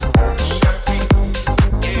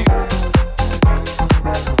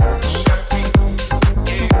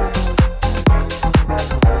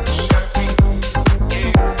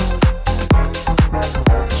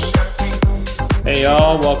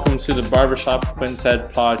all. Welcome to the Barbershop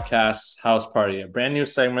Quintet Podcast House Party, a brand new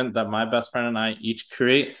segment that my best friend and I each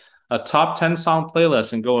create a top 10 song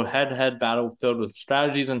playlist and go head to head battle filled with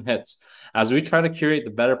strategies and hits as we try to curate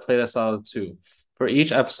the better playlist out of the two. For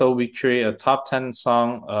each episode, we create a top 10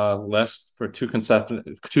 song list for two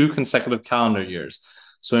consecutive calendar years.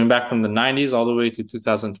 So, going back from the 90s all the way to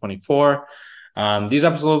 2024. These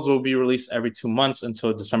episodes will be released every 2 months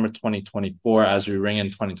until December 2024 as we ring in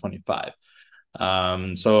 2025.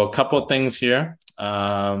 So a couple of things here.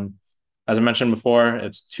 As I mentioned before,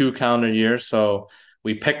 it's 2 calendar years. So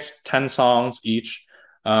we picked 10 songs each,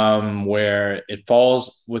 where it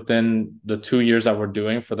falls within the 2 years that we're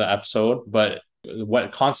doing for the episode. But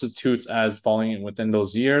what constitutes as falling within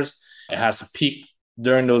those years, it has to peak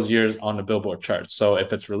during those years on the Billboard charts. So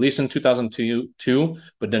if it's released in 2002,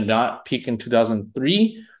 but did not peak in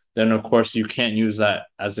 2003, then of course you can't use that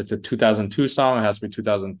as it's a 2002 song. It has to be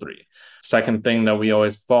 2003. Second thing that we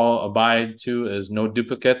always abide to is no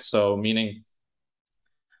duplicates. So meaning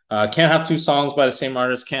can't have 2 songs by the same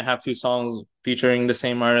artist, can't have 2 songs featuring the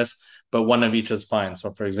same artist, but one of each is fine.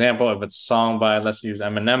 So for example, if it's a song by, let's use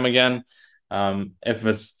Eminem again. If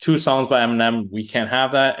it's 2 songs by Eminem, we can't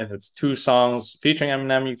have that. If it's 2 songs featuring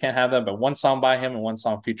Eminem, you can't have that. But 1 song by him and 1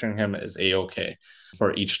 song featuring him is a-okay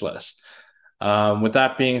for each list. With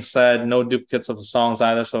that being said, no duplicates of the songs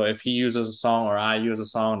either. So if he uses a song or I use a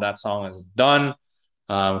song, that song is done,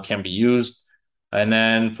 can be used. And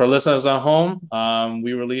then for listeners at home,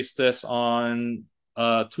 we released this on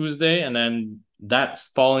Tuesday, and then that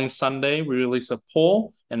following Sunday, we release a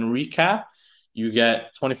poll and recap. You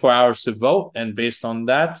get 24 hours to vote, and based on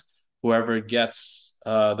that, whoever gets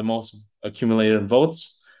the most accumulated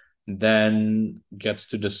votes then gets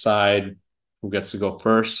to decide who gets to go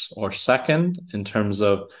first or second in terms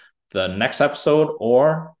of the next episode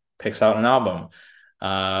or picks out an album.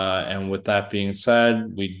 And with that being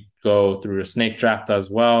said, we go through a snake draft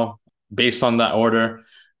as well based on that order.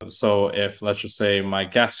 So if, let's just say, my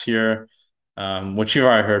guest here, which you've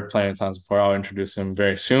already heard plenty of times before, I'll introduce him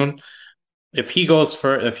very soon. If he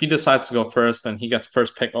decides to go first, then he gets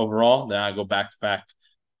first pick overall. Then I go back to back.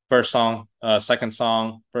 First song, second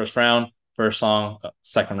song, first round, first song,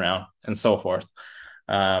 second round, and so forth.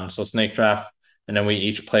 So snake draft, and then we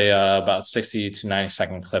each play about 60 to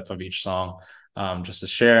 90-second clip of each song, just to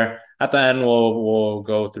share. At the end, we'll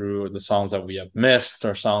go through the songs that we have missed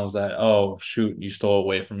or songs that, oh shoot, you stole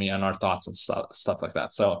away from me, and our thoughts and stuff like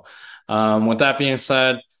that. So, with that being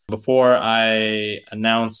said, before I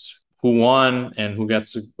announce who won and who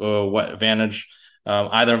gets what advantage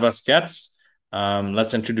either of us gets,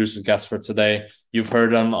 let's introduce the guest for today. You've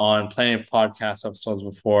heard him on plenty of podcast episodes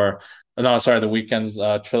before. No, sorry, the Weekends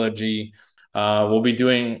trilogy. We'll be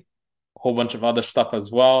doing a whole bunch of other stuff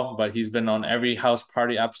as well, but he's been on every house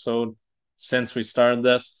party episode since we started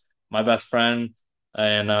this. My best friend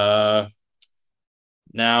and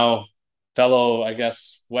now fellow, I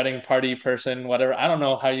guess, wedding party person, whatever. I don't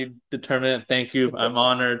know how you determine it. Thank you. I'm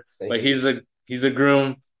honored. But he's a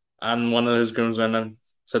groom. I'm one of his groomsmen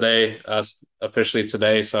today, officially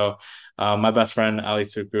today. So my best friend, Ali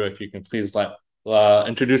Sukru, if you can please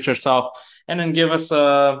introduce yourself and then give us,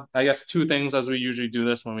 I guess, 2 things as we usually do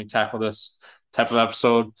this when we tackle this type of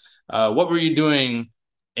episode. What were you doing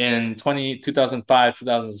in 2005,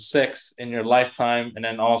 2006 in your lifetime? And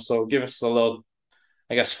then also give us a little,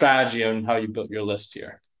 I guess, strategy on how you built your list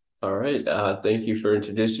here. All right. Thank you for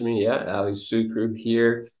introducing me. Yeah, Ali Sukru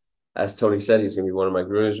here. As Tony said, he's going to be one of my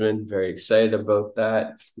groomsmen. Very excited about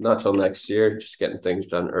that. Not till next year, just getting things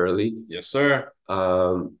done early. Yes, sir.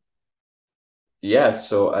 Yeah,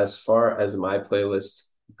 so as far as my playlist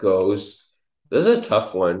goes, this is a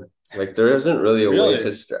tough one. Like there isn't really a way to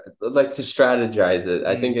strategize it.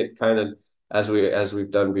 I think it kind of, as we've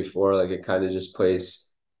done before, like it kind of just plays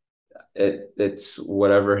it's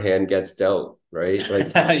whatever hand gets dealt, right?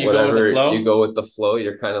 Like whatever you go with the flow,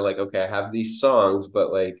 you're kind of like, okay, I have these songs,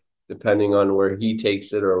 but like depending on where he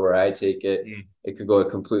takes it or where I take it, it could go a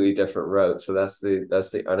completely different route. So that's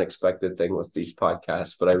the unexpected thing with these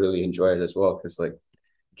podcasts, but I really enjoy it as well because like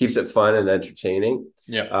it keeps it fun and entertaining.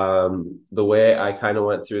 Yeah. The way I kind of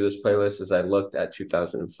went through this playlist is I looked at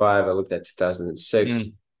 2005, I looked at 2006.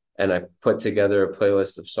 And I put together a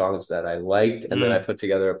playlist of songs that I liked, and then I put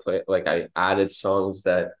together I added songs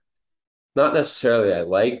that not necessarily I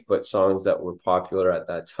like, but songs that were popular at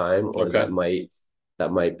that time or that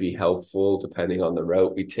might be helpful depending on the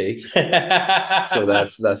route we take. So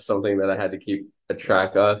that's something that I had to keep a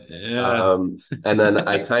track of. Yeah. And then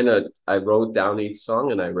I wrote down each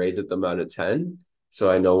song and I rated them out of 10.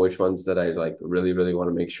 So I know which ones that I like really, really want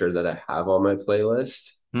to make sure that I have on my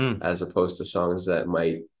playlist, as opposed to songs that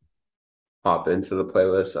might hop into the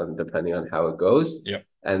playlist on depending on how it goes. Yep.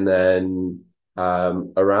 And then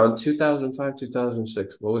around 2005,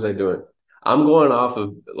 2006, what was I doing? I'm going off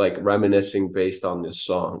of like reminiscing based on the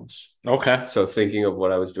songs. Okay. So thinking of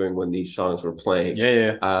what I was doing when these songs were playing.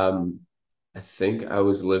 Yeah, yeah. I think I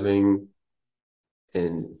was living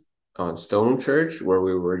in on Stone Church where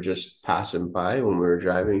we were just passing by when we were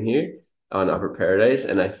driving here on Upper Paradise.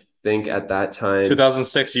 And I think at that time,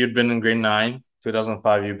 2006, you'd been in grade 9.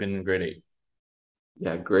 2005, you'd been in grade 8.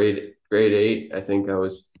 yeah, grade eight. I think I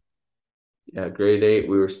was grade eight.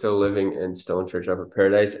 We were still living in Stone Church Upper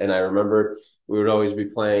Paradise. And I remember we would always be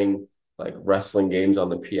playing like wrestling games on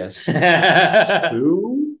the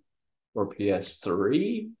PS2 or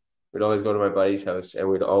PS3. We'd always go to my buddy's house and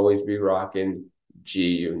we'd always be rocking G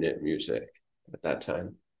Unit music at that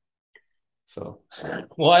time. So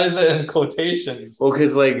Why is it in quotations? well,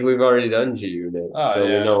 because like we've already done G Unit, Oh, so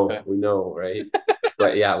yeah, okay. we know, right?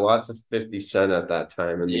 But yeah, lots of 50 Cent at that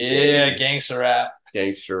time in the Yeah, game. gangster rap.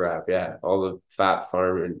 Gangster rap, yeah. All the Fat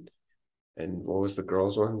Farm and what was the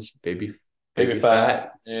girls' ones? Baby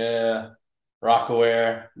Fat. Yeah.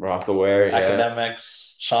 Rockaware. Rockaware, yeah.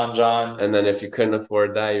 Academics. Sean John. And then if you couldn't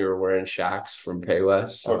afford that, you were wearing Shacks from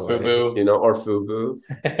Payless. Or So Fubu. you know, or Fubu.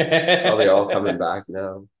 Probably all coming back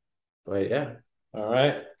now. But yeah. All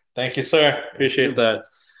right. Thank you, sir. Appreciate that.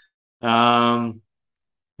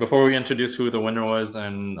 Before we introduce who the winner was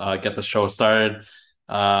and get the show started,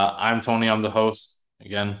 I'm Tony. I'm the host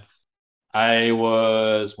again. I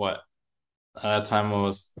was what? At that time I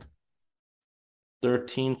was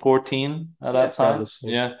 13, 14 at that time.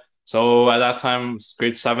 Yeah. So at that time,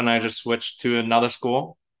 grade 7, I just switched to another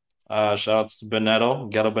school. Shout outs to Benetto,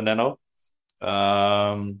 Ghetto Benetto.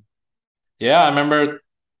 Yeah, I remember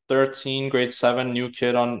 13, grade 7, new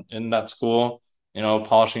kid on in that school,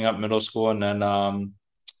 polishing up middle school, and then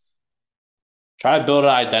try to build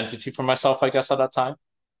an identity for myself, I guess, at that time.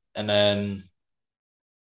 And then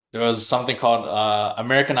there was something called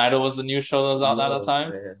American Idol was the new show that was out at that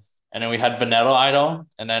time. Man. And then we had Vanilla Idol.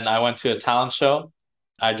 And then I went to a talent show.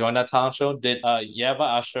 I joined that talent show, did Yeah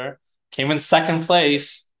by Usher, came in second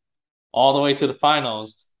place all the way to the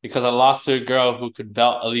finals because I lost to a girl who could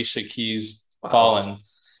belt Alicia Keys Fallen.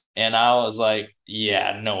 And I was like,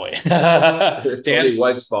 yeah, no way. Tony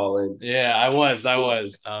was falling. Yeah, I was.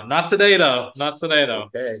 Not today though. Not today though.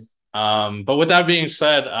 Okay. But with that being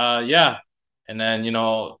said, yeah. And then,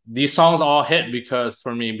 these songs all hit because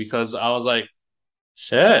I was like,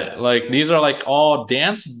 shit, like these are like all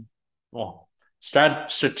dance, well,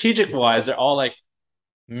 strategic wise, they're all like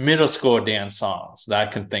middle school dance songs that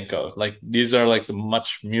I can think of. Like these are like the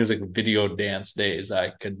much music video dance days I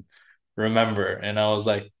could remember. And I was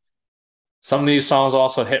like, some of these songs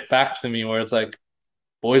also hit back to me where it's like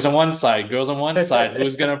boys on one side, girls on one side,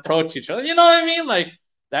 who's gonna approach each other? You know what I mean? Like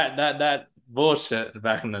that bullshit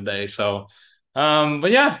back in the day. So but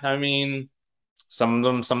yeah, I mean some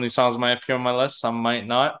of these songs might appear on my list, some might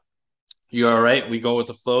not. You're right. We go with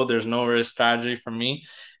the flow. There's no real strategy for me.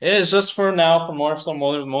 It's just for now. For more, so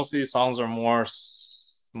most of these songs are more.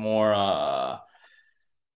 I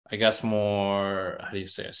guess more. How do you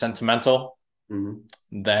say it? Sentimental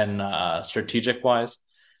than strategic wise.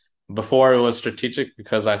 Before it was strategic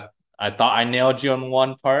because I thought I nailed you on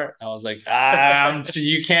one part. I was like,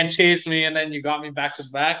 you can't chase me, and then you got me back to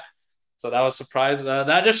back. So that was surprising.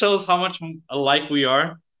 That just shows how much alike we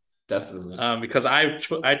are. Definitely. Because I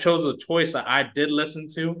chose a choice that I did listen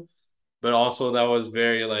to, but also that was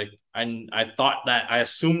very like I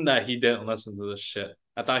assumed that he didn't listen to this shit.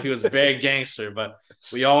 I thought he was very gangster, but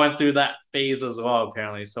we all went through that phase as well,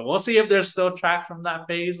 apparently. So we'll see if there's still tracks from that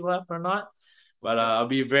phase left or not. But I'll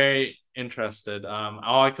be very interested.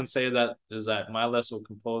 All I can say that is that my list will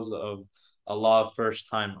compose of a lot of first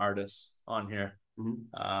time artists on here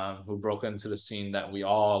who broke into the scene that we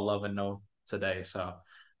all love and know today. So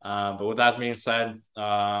but with that being said,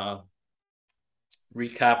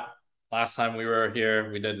 recap. Last time we were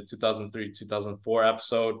here, we did the 2003 2004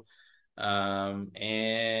 episode.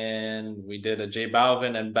 And we did a J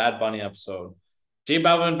Balvin and Bad Bunny episode. J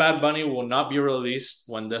Balvin and Bad Bunny will not be released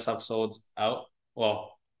when this episode's out.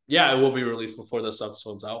 Well, yeah, it will be released before this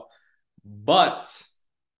episode's out. But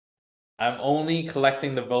I'm only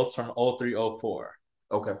collecting the votes from 0304.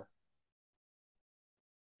 Okay.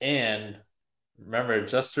 And remember,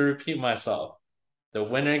 just to repeat myself, the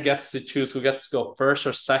winner gets to choose who gets to go first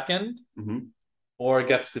or second, or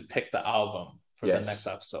gets to pick the album for the next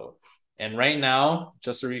episode. And right now,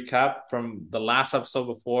 just to recap from the last episode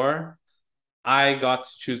before, I got to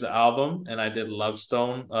choose the album and I did Love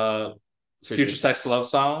Stone, Future Sex Love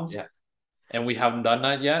Songs. Yeah. And we haven't done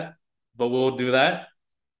that yet, but we'll do that.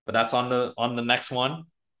 But that's on the next one.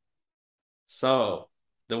 So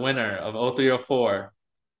the winner of 0304.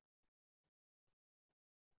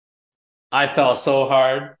 I fell so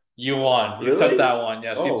hard. You won. You took Really? that one.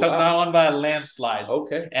 Yes, you Oh, took that wow. one by a landslide.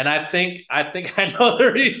 Okay. And I think I know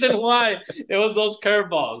the reason why. It was those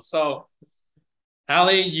curveballs. So,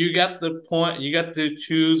 Ali, you get the point. You get to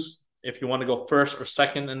choose if you want to go first or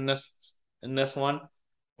second in this one,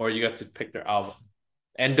 or you get to pick their album.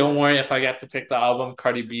 And don't worry, if I get to pick the album,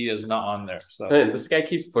 Cardi B is not on there. So Man, this guy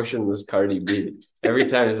keeps pushing this Cardi B. Every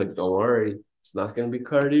time he's like, "Don't worry, it's not gonna be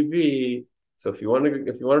Cardi B." So if you want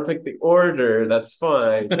to pick the order, that's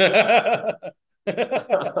fine.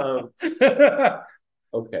 um,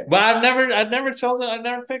 okay. But I've never chosen. I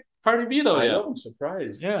never picked Cardi B though I yet. know. I'm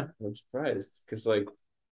surprised. Yeah, I'm surprised because like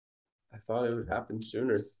I thought it would happen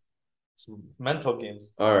sooner. it's mental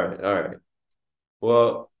games. All right. All right.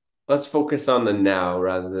 Well, let's focus on the now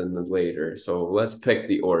rather than the later. So let's pick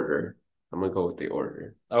the order. I'm gonna go with the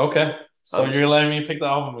order. Okay, so you're letting me pick the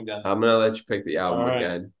album again. I'm gonna let you pick the album All right.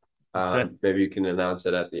 again. Okay. Maybe you can announce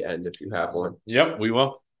it at the end if you have one. Yep, we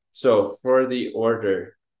will. So for the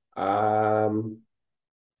order, um,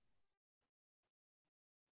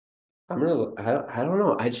 I don't know.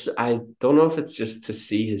 I don't know if it's just to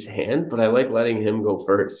see his hand, but I like letting him go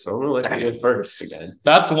first. So I'm gonna let you go first again.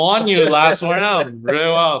 That's won you last round really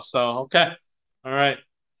well. So okay, all right.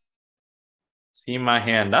 See my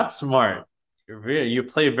hand. That's smart. You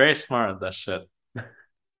play very smart at that shit.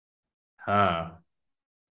 Huh.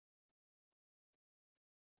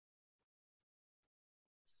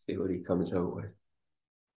 See what he comes out with.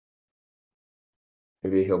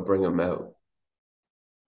 Maybe he'll bring him out.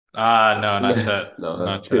 No, not yet. No,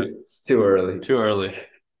 Not yet. it's too early. Too early.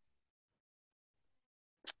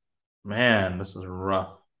 Man, this is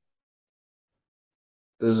rough.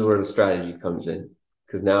 This is where the strategy comes in.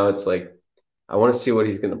 Because now it's like I want to see what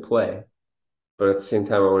he's gonna play. But at the same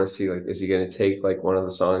time, I want to see like, is he gonna take like one of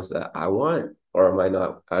the songs that I want? Or am I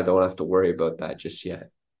not? I don't have to worry about that just yet.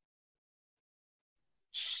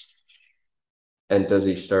 And does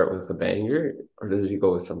he start with a banger or does he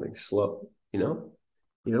go with something slow? You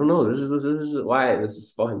don't know. This is why this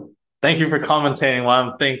is fun. Thank you for commentating while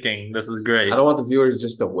I'm thinking. This is great. I don't want the viewers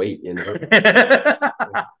just to wait.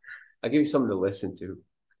 I'll give you something to listen to.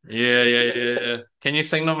 Yeah. Can you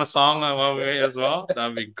sing them a song while we wait as well?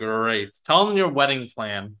 That'd be great. Tell them your wedding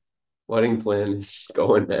plan. Wedding plan is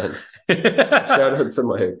going, man. Shout out to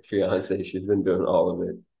my fiance. She's been doing all of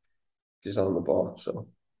it. She's on the ball. So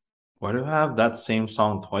Why do I have that same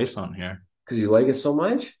song twice on here? because you like it so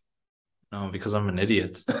much? No, because I'm an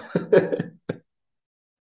idiot.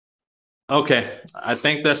 Okay, I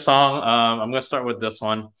think this song. I'm gonna start with this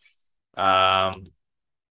one. Um,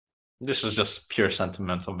 this is just pure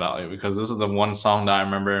sentimental value because this is the one song that I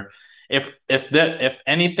remember. If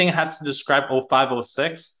anything had to describe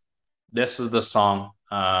 0506, this is the song.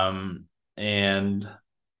 And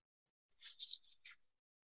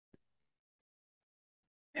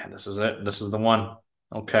yeah, this is it. This is the one.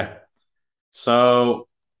 Okay, so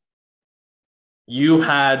you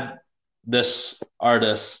had this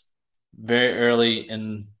artist very early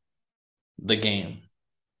in the game,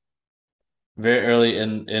 very early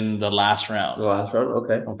in the last round. The last round,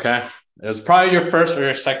 okay. Okay, it was probably your first or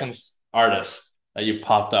your second artist that you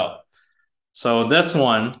popped up. So this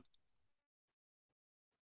one,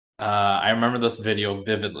 I remember this video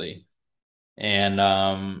vividly, and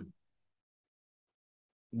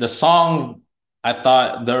the song. I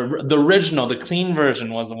thought the original, the clean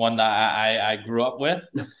version was the one that I grew up with.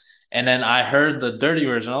 And then I heard the dirty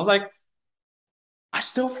version. I was like, I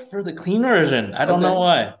still prefer the clean version. I don't know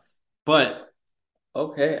why. But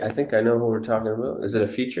okay, I think I know who we're talking about. Is it a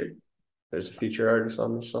feature? There's a feature artist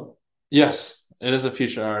on this song. yes, it is a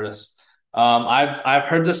feature artist. I've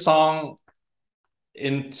heard this song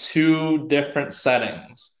in two different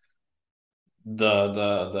settings.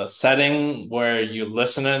 The setting where you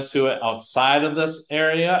listen to it outside of this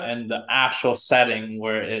area and the actual setting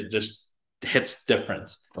where it just hits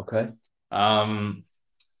different. Okay. Um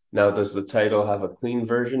Now, does the title have a clean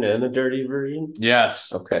version and a dirty version?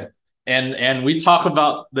 yes. Okay. And we talk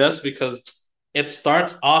about this because it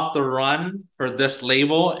starts off the run for this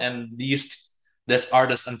label and this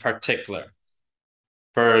artist in particular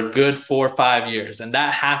for a good 4 or 5 years. And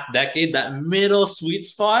that half decade, that middle sweet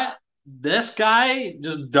spot, this guy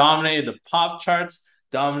just dominated the pop charts,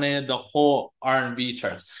 dominated the whole R&B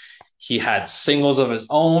charts. He had singles of his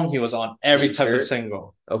own. He was on every type of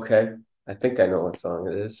single. Okay. I think I know what song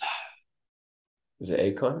it is. Is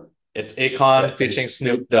it Akon? It's Akon featuring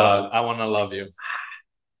Snoop Dogg. I Wanna Love You.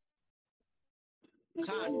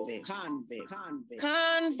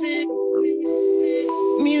 Convict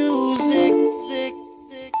music.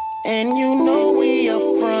 And you know we up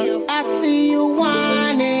front. I see you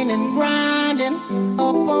whining and grinding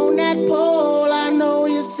up on that pole. I know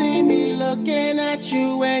you see me looking at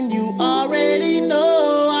you, and you already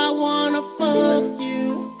know I wanna fuck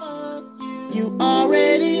you. You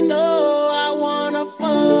already know I wanna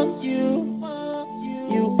fuck you.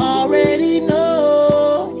 You already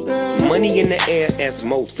know, girl. Money in the air as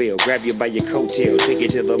Mofil. Grab you by your coattail, take you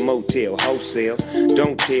to the motel, wholesale.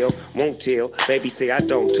 Don't tell, won't tell. Baby say I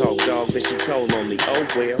don't talk, dog. Then she told on me. Oh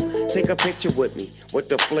well, take a picture with me. What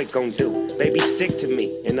the flick gon' do? Baby, stick to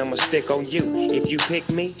me, and I'ma stick on you. If you pick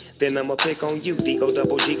me, then I'ma pick on you. Digo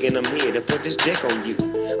double G, and I'm here to put this dick on you.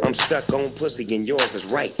 I'm stuck on pussy, and yours is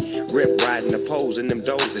right. Rip riding the poles, and them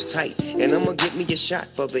doors is tight. And I'ma get me a shot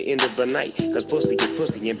for the end of the night. Cause pussy is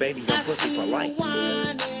pussy, and baby, I'm pussy for life.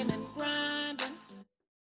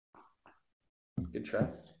 Good track.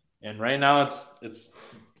 And right now it's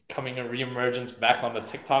coming a reemergence back on the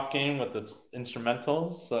TikTok game with its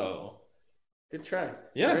instrumentals. So good track.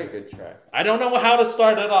 Yeah. Very good track. I don't know how to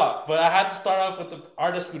start it off, but I had to start off with the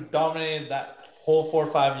artist who dominated that whole 4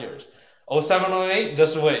 or 5 years. 07, 08,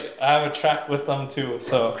 just wait. I have a track with them too.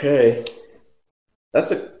 So okay.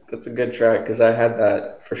 That's a good track because I had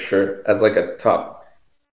that for sure as like a top,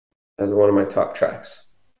 as one of my top tracks.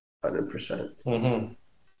 100%. Mm-hmm.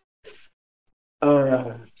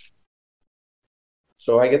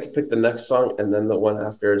 So I get to pick the next song and then the one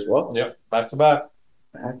after as well? Yep, back to back.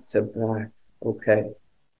 Back to back. Okay.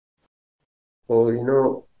 Well, you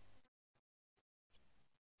know,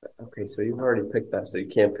 okay, so you've already picked that, so you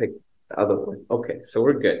can't pick the other one. Okay, so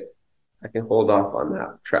we're good. I can hold off on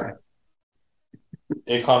that track.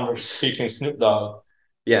 Akon featuring Snoop Dogg.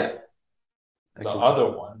 Yeah. The other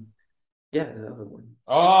one. Yeah, the other one.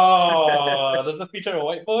 Oh, does it feature a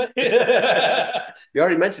white boy? You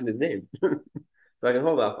already mentioned his name. So I can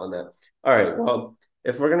hold off on that. All right. Well,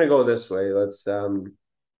 if we're gonna go this way, let's I'm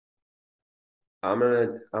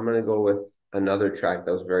gonna go with another track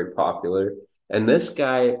that was very popular. And this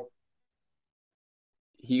guy,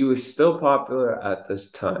 he was still popular at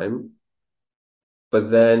this time,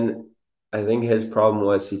 but then I think his problem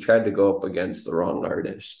was he tried to go up against the wrong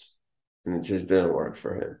artist, and it just didn't work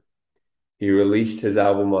for him. He released his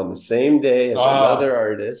album on the same day as another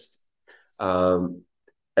artist.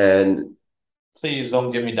 And please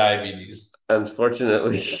don't give me diabetes.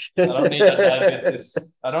 Unfortunately, I don't need that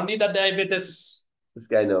diabetes. I don't need that diabetes. This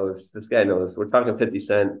guy knows. This guy knows. We're talking 50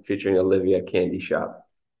 Cent featuring Olivia Candy Shop.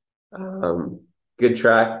 Good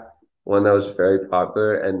track, one that was very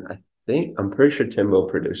popular, and I'm pretty sure Timbo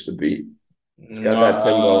produced the beat. It's got that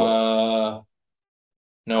Timbo.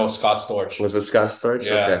 No, Scott Storch. Was it Scott Storch?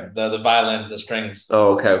 Yeah, okay. The violin, the strings.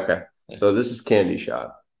 Oh, okay. So this is Candy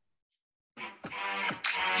Shop.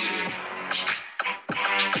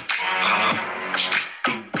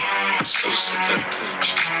 So seductive.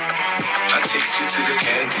 I take you to the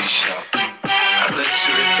candy shop. I let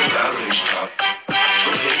you lick the lollipop. Go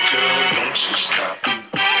ahead, girl, don't you stop.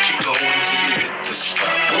 Keep going till you hit the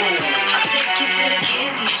spot. Whoa. I'll take you to the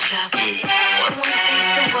candy shop. Yeah. One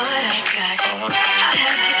taste of what I got. I'll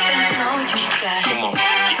have you spending all you got. Come on.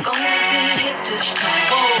 Keep going till you hit the spot.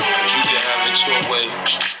 Whoa. You can have it your way.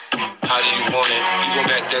 How do you want it? You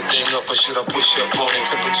gon' back that thing up or should I push up on it?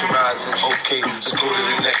 Temperature rising, okay, let's go to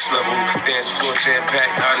the next level. Dance floor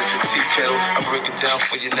jam-packed, hot as a tea kettle. I break it down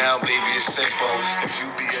for you now, baby, it's simple. If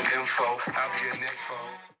you be an info, I'll be an info.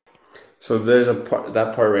 So there's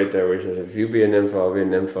that part right there where he says, if you be an info, I'll be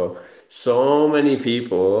an info. So many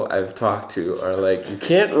people I've talked to are like, you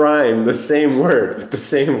can't rhyme the same word with the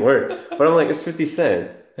same word. But I'm like, it's 50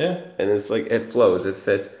 Cent. Yeah. And it's like, it flows, it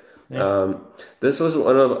fits. Yeah. This was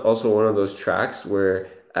also one of those tracks where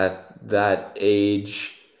at that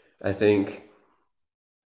age, I think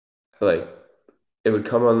like it would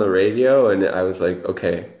come on the radio and I was like,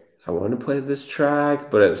 okay, I want to play this track,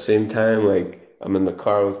 but at the same time, like I'm in the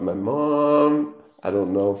car with my mom. I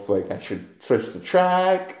don't know if like I should switch the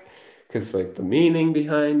track because like the meaning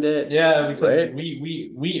behind it. Yeah, because right?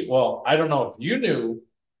 we well, I don't know if you knew,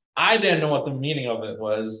 I didn't know what the meaning of it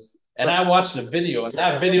was. And I watched the video, and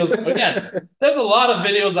that video's again. There's a lot of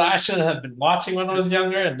videos I shouldn't have been watching when I was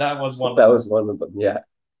younger, and that was one. That was one of them.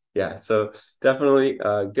 Yeah. So definitely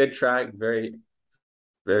a good track. Very,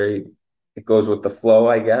 very. It goes with the flow,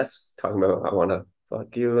 I guess. Talking about I want to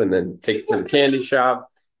fuck you, and then take it to the candy shop.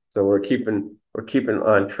 So we're keeping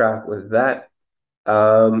on track with that.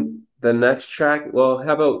 The next track. Well,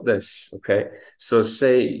 how about this? Okay, so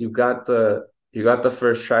say you got the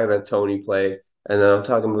first track that Tony played. And then I'm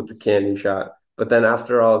talking about the candy shop. But then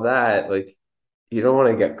after all that, like, you don't want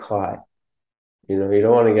to get caught. You know, you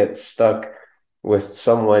don't want to get stuck with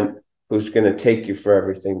someone who's going to take you for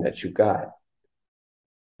everything that you got,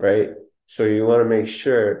 right? So you want to make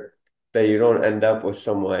sure that you don't end up with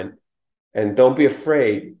someone, and don't be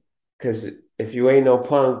afraid, because if you ain't no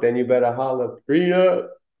punk, then you better holler, prenup.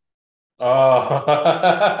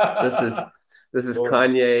 Oh, This is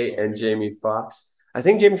Kanye and Jamie Foxx. I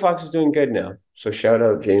think Jamie Foxx is doing good now. So shout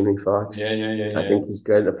out Jamie Foxx. Yeah. I think he's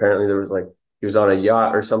good. Apparently there was like he was on a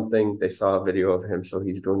yacht or something. They saw a video of him, so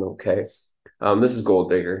he's doing okay. This is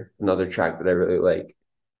Gold Digger, another track that I really like.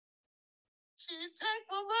 She take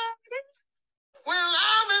my money when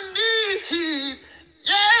I'm in need.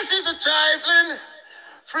 Yes, she's a trifling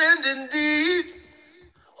friend indeed.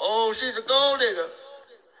 Oh, she's a gold digger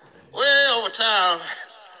way over town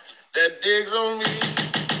that digs on me.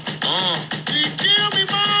 She give me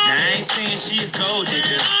money. Now I ain't saying she a gold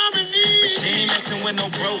digger, I'm in but need. she ain't messing with no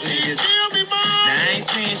broke niggas. Give me money. Now I ain't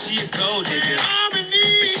saying she a gold digger, I'm in but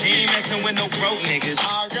need. she ain't messing with no broke niggas.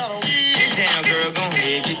 I got a Get down, girl, gon'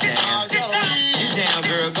 head, get down. I got a Get down,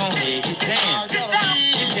 girl, gon' head, get down.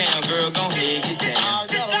 Get down, girl, gon' head, get down.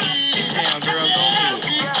 Get down, girl, gon' head.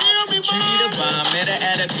 Cutie the bomb, met her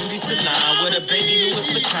at a beauty salon with a baby Louis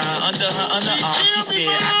Vuitton under her underarm. She said,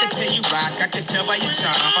 I could tell you rock, I could tell by your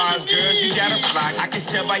charm. Far as girls, you got a flock, I could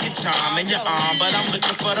tell by your charm and your arm, but I'm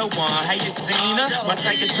looking for the one. Have you seen her? My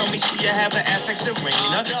psychic told me she have an ass like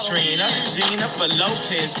Serena, Trina, Gina for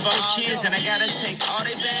Lopez, 4 kids, and I gotta take all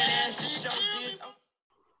they badass to show this.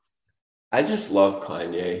 I just love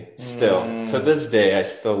Kanye still. To this day, I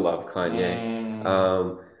still love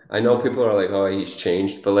Kanye. I know people are like, oh, he's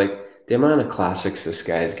changed, but like the amount of classics this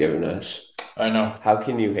guy's given us, I know. how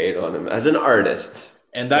can you hate on him as an artist?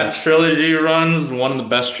 And that trilogy run's one of the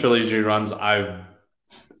best trilogy runs I've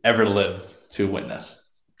ever lived to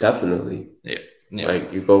witness. Definitely. Yeah.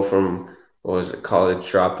 Like you go from, what was it, college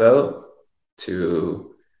dropout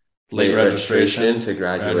to Late registration to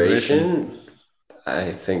graduation.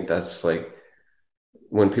 I think that's like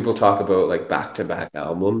when people talk about like back-to-back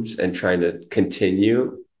albums and trying to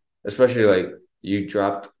continue, especially like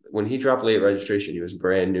when he dropped Late Registration, he was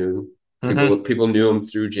brand new. People knew him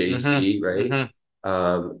through Jay-Z, right?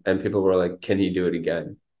 And people were like, can he do it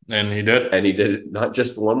again? And he did. And he did it not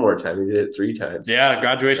just one more time, he did it 3 times. Yeah,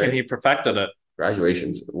 Graduation, right? He perfected it.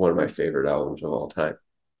 Graduation's one of my favorite albums of all time.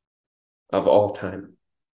 Of all time.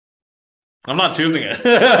 I'm not choosing it.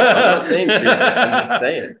 I'm not saying choose it. I'm just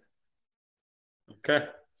saying. Okay.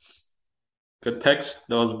 Good picks.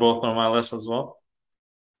 Those both on my list as well.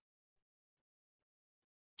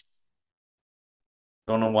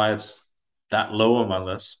 Don't know why it's that low on my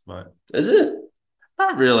list, but is it?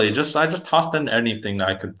 Not really. I just tossed in anything that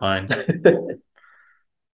I could find.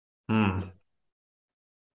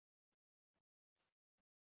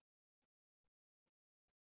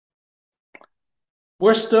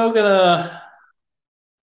 We're still gonna.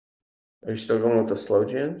 Are you still going with the slow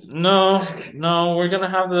jams? No, we're gonna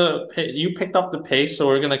have the. You picked up the pace, so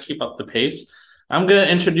we're gonna keep up the pace. I'm gonna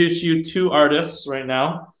introduce you 2 artists right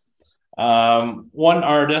now. One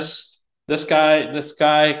artist. This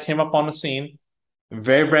guy came up on the scene,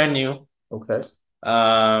 very brand new. Okay.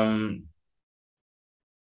 I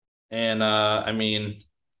mean,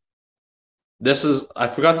 I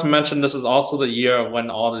forgot to mention, this is also the year of when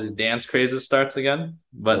all these dance crazes starts again.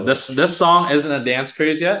 But this song isn't a dance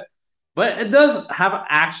craze yet, but it does have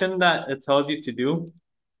action that it tells you to do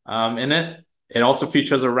in it. It also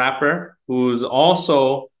features a rapper who's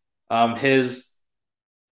also his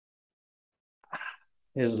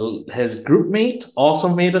group mate also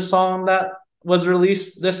made a song that was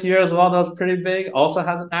released this year as well. That was pretty big. Also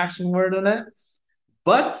has an action word in it.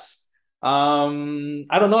 But I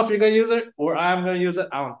don't know if you're gonna use it or I'm gonna use it.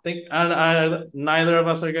 I don't think neither of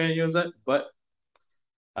us are gonna use it. But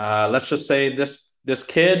let's just say this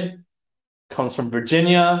kid comes from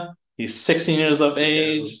Virginia. He's 16 years of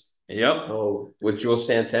age. Yep. Oh, with Jules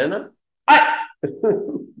Santana?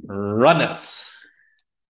 Run it.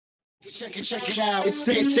 Check it out. It's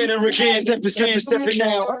Santana again, stepping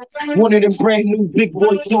out. One of them brand new big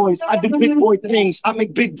boy toys. I do big boy things. I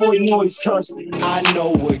make big boy noise, cause I know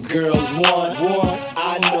what girls want.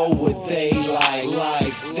 I know what they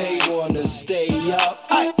like. They wanna stay up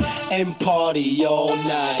and party all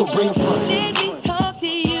night. So bring a friend. Let me talk to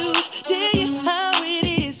you, tell you how it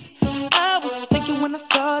is. I was thinking when I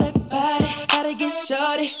saw that body, gotta get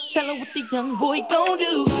shorty. Tell her what the young boy gon'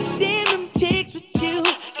 do. Damn them chicks with you,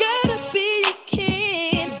 gotta be a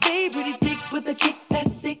kid. They pretty thick with a kick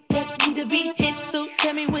that's sick, that need to be hit. So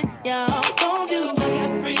tell me what y'all gon' do. I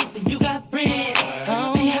got friends and you got friends.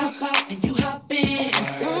 They hop out and you hop in. I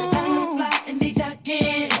can fly and they jock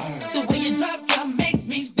in. The way you drop makes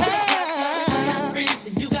me. I got friends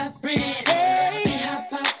and you got friends. They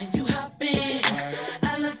hop out and you hop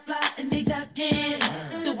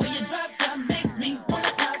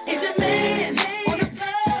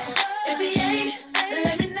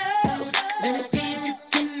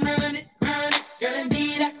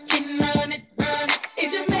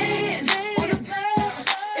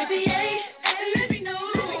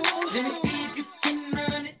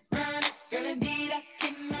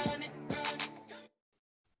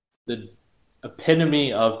the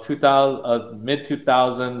epitome of 2000 mid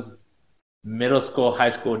 2000s middle school, high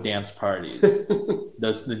school dance parties.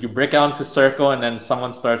 You break out into circle and then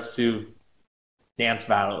someone starts to dance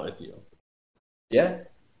battle with you. Yeah.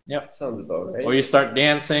 Yep. Sounds about right. Or you start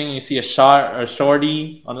dancing, you see a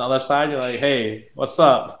shorty on the other side, you're like, hey, what's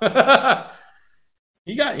up?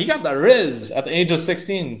 he got the Riz at the age of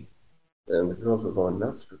 16. And the girls were going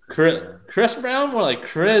nuts for Chris Brown, more like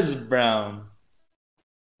Chris Brown.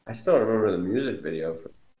 I still remember the music video.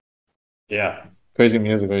 Yeah. Crazy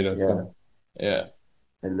music video. Yeah. Yeah.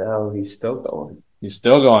 And now he's still going. He's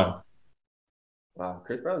still going. Wow,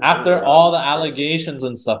 Chris Brown. After all the allegations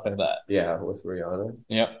and stuff like that. Yeah, with Rihanna.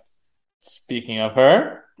 Yep. Speaking of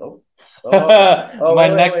her. Nope.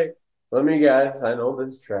 Next. Let me guess. I know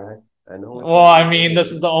this track. I know. Well, I mean,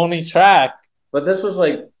 this is the only track. But this was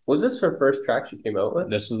like, was this her first track she came out with?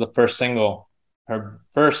 This is the first single. Her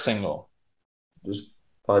first single. Just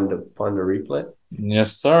fun to replay.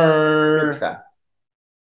 Yes, sir. Good track.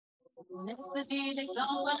 The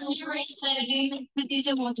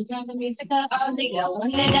DJ want to turn the music up all day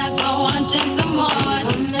long. That's for wanting some more.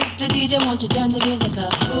 Mr. DJ want to turn the music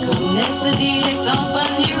up. Mr. DJ song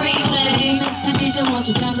on the replay. Mr. DJ want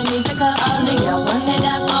to turn the music up all day long.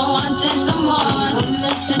 That's for wanting some more.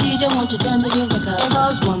 Mr. DJ want to turn the music up. It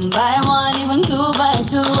goes one by one, even two by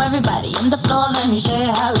two. Everybody on the floor, let me show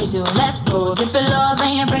you how we do. Let's go. Dip it low,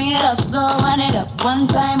 then you bring it up slow. Run it up one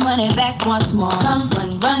time, run it back once more. Come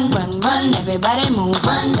run, run, run, run. Everybody move,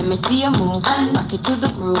 run. Let me see you move. Rock it to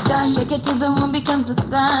the groove. Shake it till the moon becomes the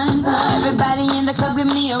sun. Everybody in the club, give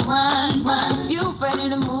me a run. Run. If you ready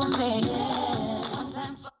to move, say yeah.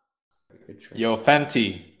 Yo,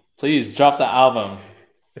 Fenty, please drop the album.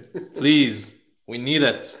 Please, we need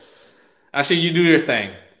it. Actually, you do your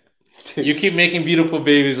thing. You keep making beautiful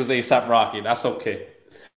babies with A$AP Rocky. That's okay.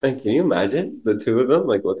 And can you imagine the two of them,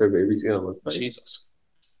 like what their baby's gonna look like? Jesus.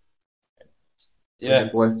 Yeah.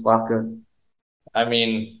 Boy Flocka. I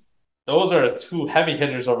mean, those are two heavy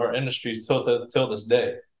hitters of our industries till this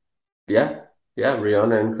day. Yeah. Yeah,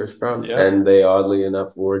 Rihanna and Chris Brown. Yeah. And they oddly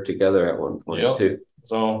enough were together at one point too.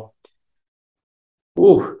 So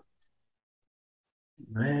ooh.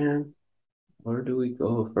 Man, where do we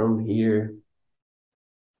go from here?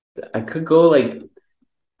 I could go like,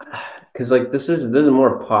 because like this is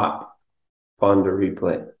more pop on the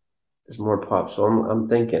replay. There's more pop, so I'm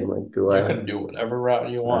thinking like, you can do whatever route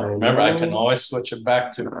you want. Remember, I can always switch it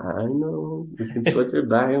back to. I know you can switch it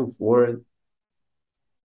back and forth.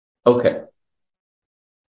 Okay.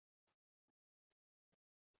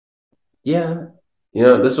 Yeah, you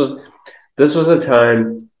know this was a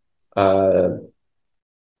time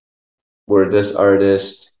where this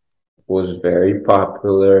artist was very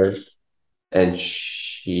popular, and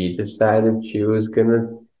she decided she was gonna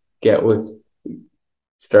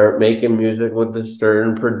start making music with a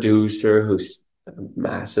certain producer who's a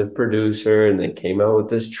massive producer, and they came out with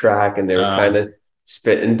this track, and they were kind of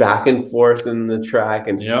spitting back and forth in the track,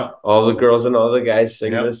 and all the girls and all the guys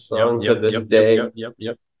sing this song to this day. Yep.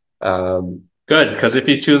 Good, because if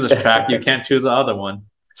you choose this track, you can't choose the other one.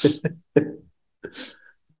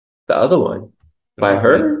 The other one? By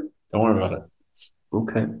her? Don't worry about it.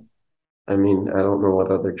 Okay. I mean, I don't know what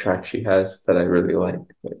other track she has that I really like.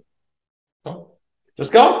 But...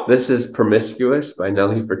 Just go. This is Promiscuous by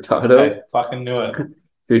Nelly Furtado. I fucking knew it.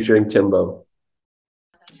 Featuring Timbo.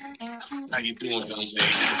 How you doing, young lady? The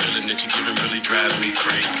feeling that you're giving really drives me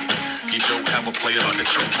crazy. You don't have a player on the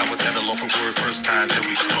choke. I was at a local word first time that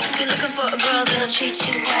we spoke. You're looking for a girl that'll treat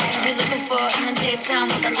you right. You're looking for in the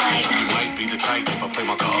daytime with a light. You might be the type if I play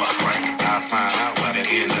my cards right. I'll find out by the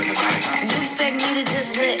end of the night. You expect me to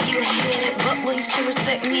just let you hit it, but will you still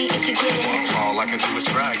respect me if you get it? All I can do is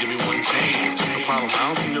try. Give me one chance. What's the problem?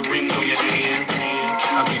 I don't see the ring on your hand.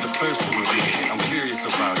 I'll be the first to reveal it. I'm curious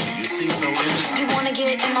about you. You seem so innocent. You wanna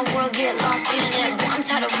get in my world, get lost in it. But I'm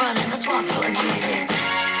tired of running. That's why I'm feeling needed.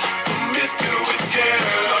 Promiscuous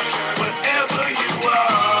girl, whatever you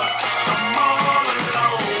are, I'm all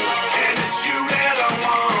alone, and it's you that I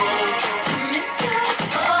want. Promiscuous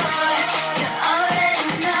boy, you already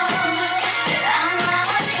know that I'm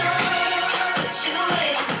not yours. What you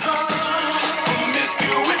waiting for?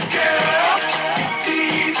 Promiscuous girl, you're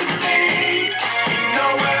teasing me. You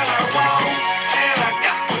know what I want, and I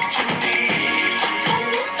got what you need.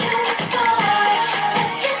 Promiscuous boy,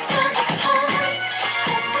 let's get to the point,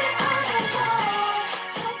 'cause we're all alone.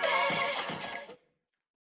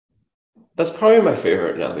 That's probably my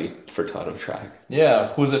favorite Nelly Furtado track.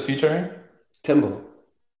 Yeah, who's it featuring? Timbo.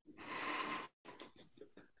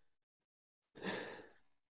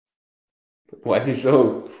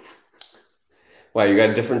 Why you got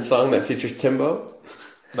a different song that features Timbo?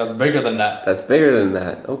 That's bigger than that. That's bigger than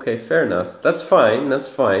that. Okay, fair enough. That's fine. That's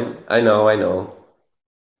fine. I know.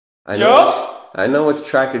 I know which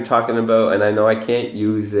track you're talking about, and I know I can't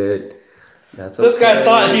use it. That's okay. This guy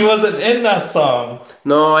thought he wasn't in that song.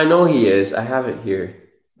 No, I know he is. I have it here.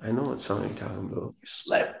 I know what song you're talking about. You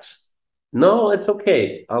slept. No, it's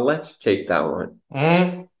okay. I'll let you take that one.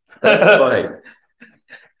 That's fine.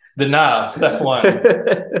 Denial. Step one.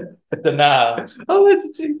 Denial. I'll let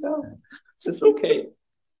you take that one. It's okay.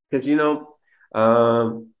 Because,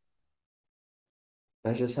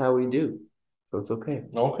 that's just how we do. So it's okay.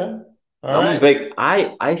 Okay. I'm a big.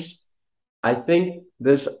 I think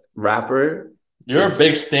this rapper. You're a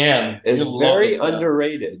big stan. Is very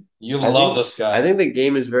underrated. You love this guy. I think the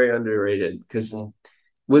game is very underrated because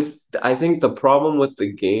I think the problem with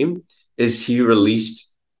the game is he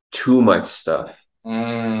released too much stuff.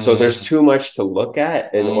 So there's too much to look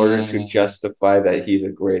at in order to justify that he's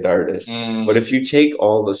a great artist. But if you take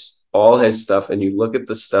all his stuff and you look at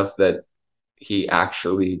the stuff that he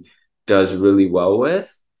actually does really well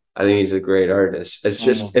with, I think he's a great artist. It's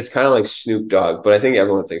just it's kind of like Snoop Dogg, but I think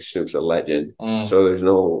everyone thinks Snoop's a legend. So there's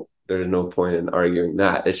no point in arguing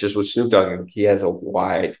that. It's just with Snoop Dogg, he has a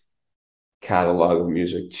wide catalog of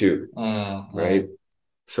music too, right?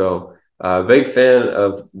 So big fan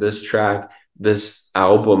of this track, this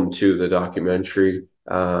album too, the documentary.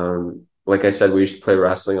 Like I said, we used to play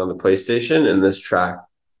wrestling on the PlayStation, and this track,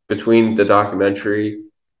 between the documentary,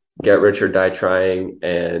 Get Rich or Die Trying,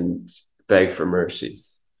 and Beg for Mercy,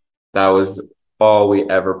 that was all we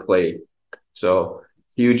ever played. So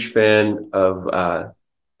huge fan of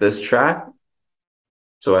this track.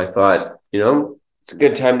 So I thought, it's a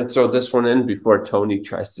good time to throw this one in before Tony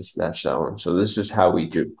tries to snatch that one. So this is how we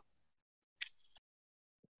do.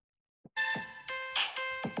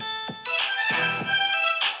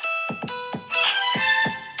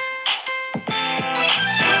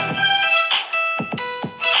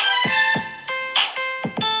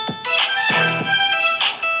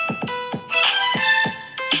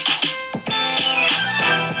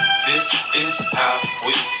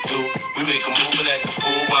 We make a move and act a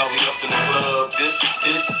fool while we up in the club. This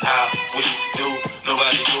is how we do.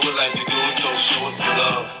 Nobody do it like we do it, so show us some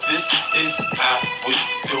love. This is how we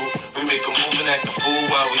do. We make a move and act a fool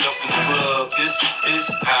while we up in the club. This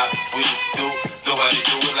is how we do. Nobody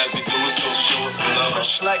do it like we do it, so show us some love.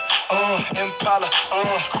 Fresh like Impala,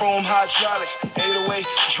 chrome hydraulics, 808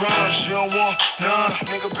 drums. You don't want none,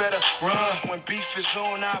 nigga better run. When beef is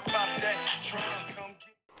on, I pop that drum.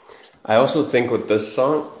 I also think with this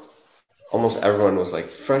song, almost everyone was like,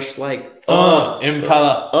 fresh like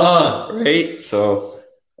Impala, right? So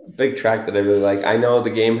big track that I really like. I know the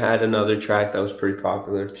game had another track that was pretty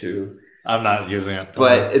popular too. I'm not using it.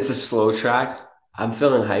 But it's a slow track. I'm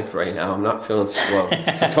feeling hype right now. I'm not feeling slow.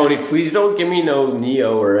 So Tony, please don't give me no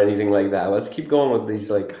Neo or anything like that. Let's keep going with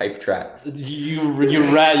these like hype tracks.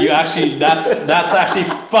 You actually that's actually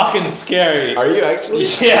fucking scary. Are you actually?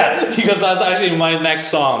 Yeah, because that's actually my next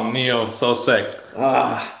song, Neo. So sick.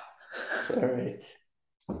 All right.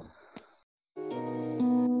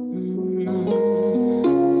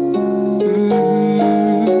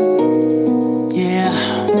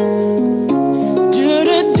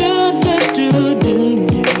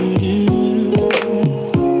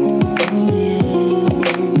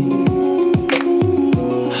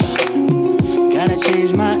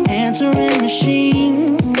 Answering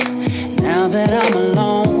machine. Now that I'm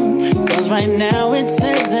alone, 'cause right now it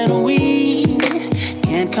says that we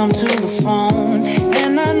can't come to the phone,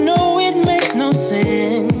 and I know it makes no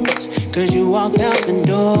sense, 'cause you walked out the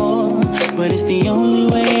door, but it's the only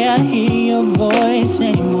way I hear your voice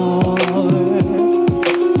anymore.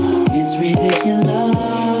 It's ridiculous.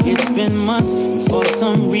 It's been months, and for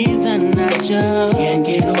some reason I just can't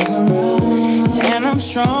get over. And I'm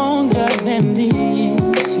stronger than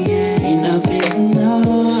this. Yeah, enough is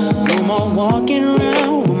enough. No more walking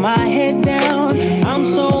around with my head down. I'm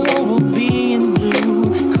so over being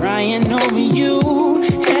blue, crying over you.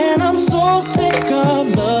 And I'm so sick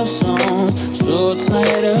of love songs, so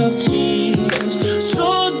tired of tears,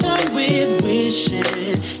 so done with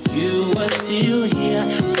wishing you were still here.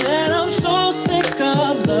 Said I'm so sick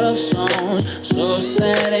of love songs, so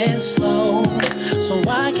sad and slow. So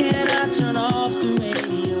why can't I turn off the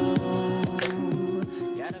radio?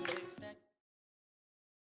 Gotta fix that.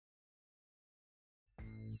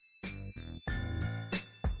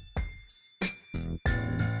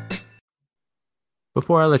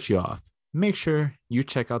 Before I let you off, make sure you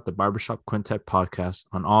check out the Barbershop Quintet podcast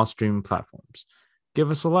on all streaming platforms. Give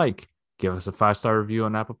us a like, give us a 5-star review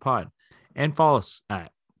on Apple Pod, and follow us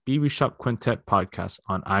at BB Shop Quintet Podcast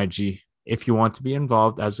on IG if you want to be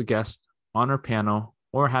involved as a guest on our panel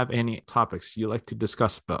or have any topics you'd like to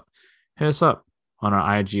discuss about, hit us up on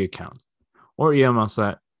our IG account or email us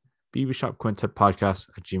at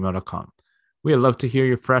bbshopquintetpodcast@gmail.com. We'd love to hear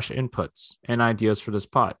your fresh inputs and ideas for this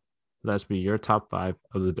pod. Let us be your top 5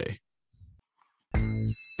 of the day.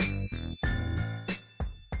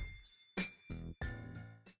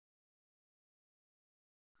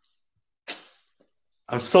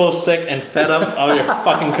 I'm so sick and fed up of your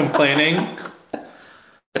fucking complaining.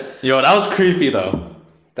 Yo, that was creepy though.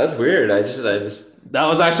 That's weird. I just. That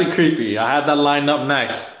was actually creepy. I had that lined up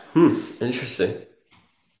next. Interesting.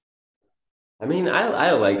 I mean,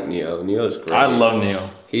 I like Neo. Neo's great. I love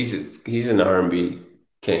Neo. He's an R&B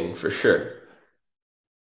king for sure. You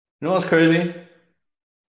know what's crazy?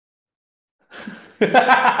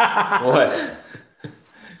 What?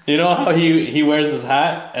 You know how he wears his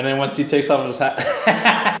hat, and then once he takes off his hat.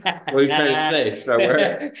 What are you trying to say?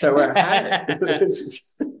 Should I wear a hat?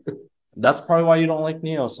 That's probably why you don't like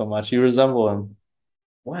Neo so much. You resemble him.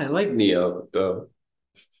 Why? I like Neo though.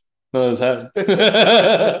 No, his head.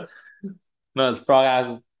 No, his frog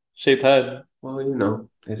ass shaped head. Well, you know,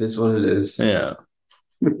 it is what it is. Yeah.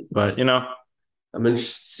 But you know, I'm gonna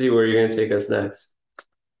see where you're gonna take us next.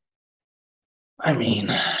 I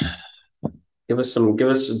mean, give us.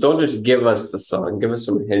 Don't just give us the song. Give us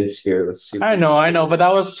some hints here. Let's see. I know, but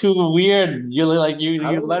that was too weird. You led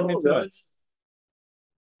me to it.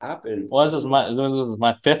 Happened. This is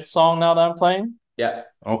my 5th song now that I'm playing? Yeah.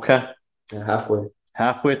 Okay. Yeah,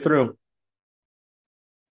 halfway through.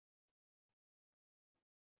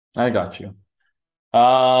 I got you.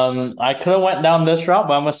 I could have went down this route,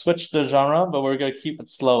 but I'm gonna switch the genre, but we're gonna keep it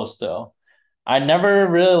slow still. I never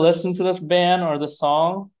really listened to this band or this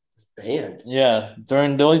song. Band? Yeah,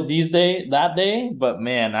 during that day, but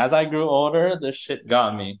man, as I grew older, this shit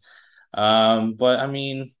got me. But I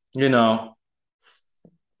mean, you know,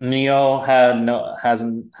 Neo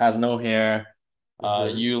has no hair.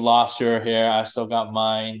 You lost your hair. I still got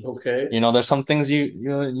mine. Okay. You know, there's some things you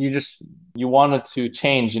wanted to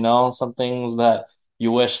change. You know, some things that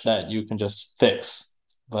you wish that you can just fix.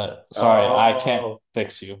 But sorry, I can't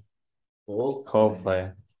fix you.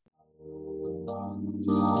 Coldplay.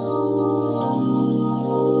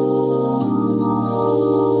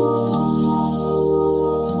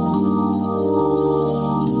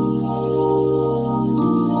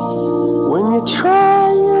 When you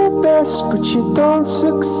try your best but you don't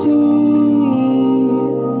succeed,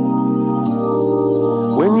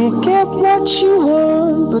 when you get what you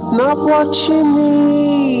want but not what you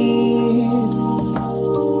need,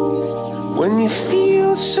 when you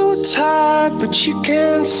feel so tired but you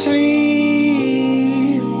can't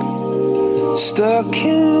sleep, stuck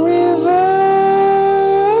in reverse.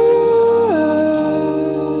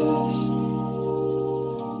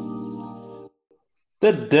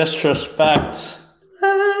 The disrespect.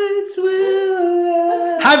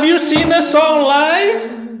 Have you seen this song live?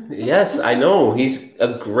 Yes, I know. He's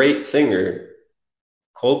a great singer.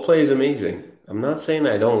 Coldplay is amazing. I'm not saying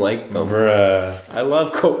I don't like them. Bruh. I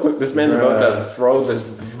love Coldplay. This man's about to throw this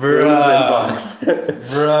box.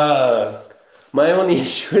 Bruh. My only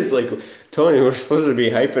issue is like, Tony, we're supposed to be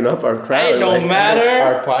hyping up our crowd. It don't matter.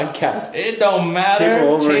 Our podcast. It don't matter.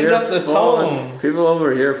 Change up the tone. People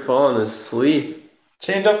over here falling asleep.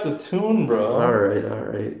 Change up the tune, bro. All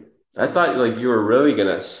right. I thought like you were really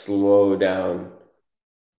gonna slow down.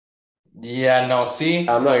 Yeah, no, see?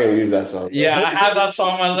 I'm not gonna use that song. Yeah, I have that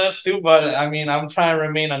song on my list too, but I mean, I'm trying to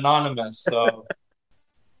remain anonymous, so.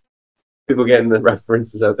 People getting the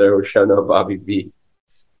references out there who shout out Bobby B.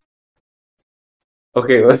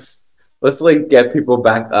 Okay, let's like get people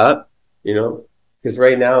back up, you know, because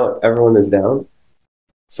right now everyone is down,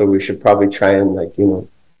 so we should probably try and like, you know,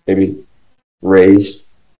 maybe raise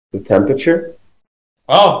the temperature.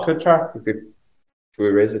 Oh, good try. Should we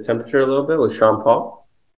raise the temperature a little bit with Sean Paul?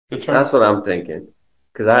 Good try. That's what I'm thinking,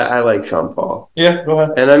 because I like Sean Paul. Yeah, go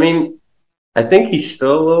ahead. And I mean, I think he's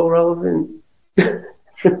still a little relevant.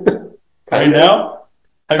 Right now?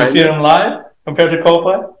 Have you seen him live compared to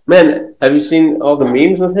Coldplay? Man, have you seen all the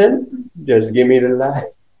memes with him? Just give me the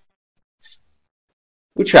light.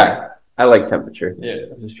 We try. I like temperature. Yeah.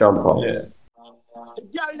 This is Sean Paul. Yeah.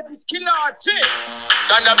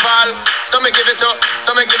 Thunderball, some give it to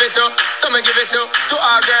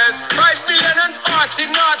our girls. 5 billion and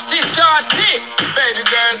 40 naughty shorty. Baby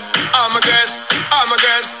girl, all my girls.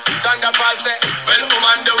 Thunderball say, well, I'm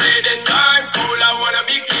on the way, the time cool. I wanna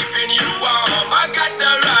be keeping you warm. I got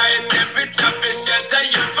the right temperature to shelter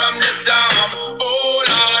you from the storm. Hold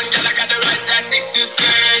on, girl, I got the right tactics to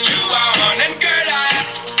turn you on. And girl, I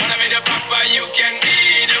wanna be the papa, you can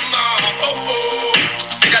be the mom. Oh,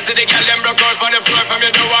 because see the girl them broke out on the floor from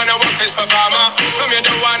you don't wanna work this performer. From you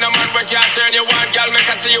don't wanna man we can't turn you on, girl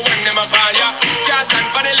make I see you when them upon ya. Can't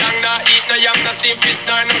stand for the long, nah eat no yam, no steam fish,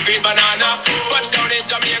 no beat banana. But down in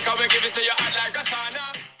Jamaica we give it to you hot like a sauna.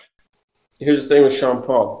 Here's the thing with Sean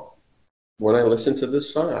Paul. When I listen to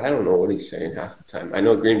this song, I don't know what he's saying half the time. I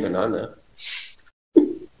know green banana.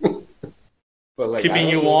 But like keeping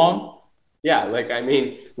you warm. Yeah, like I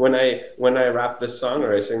mean, when I rap this song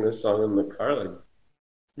or I sing this song in the car, like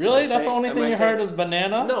really, that's the only thing you heard is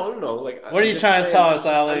banana. No. Like, what are you trying to tell us,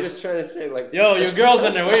 Ali? I'm just trying to say, like, yo, your girl's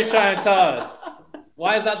in there. What are you trying to tell us?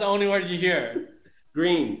 Why is that the only word you hear?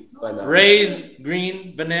 Green banana. Raise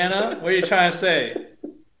green banana. What are you trying to say?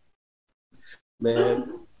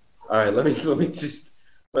 Man, all right. Let's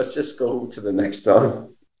just go to the next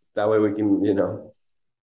song. That way we can,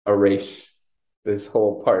 erase this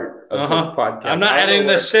whole part of this podcast. I'm not editing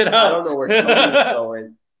this shit out. I don't know where Tony's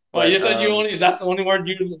going. Well, you said that's the only word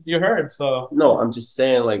you heard. So no, I'm just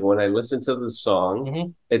saying, like, when I listen to the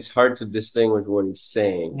song, it's hard to distinguish what he's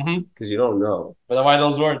saying because you don't know. But then why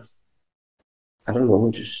those words? I don't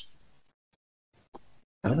know.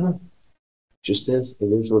 I don't know. Just is. It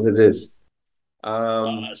is what it is. No,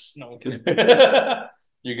 I'm kidding.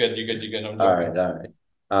 You're good. I'm joking.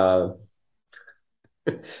 All right.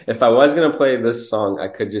 If I was gonna play this song, I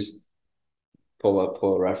could just pull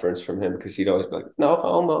a reference from him because he'd always be like, "No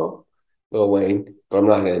homo," Lil Wayne. But I'm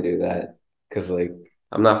not gonna do that because, like,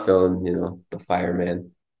 I'm not feeling, the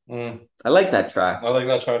fireman. I like that track. I like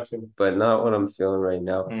that track too, but not what I'm feeling right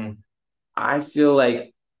now. I feel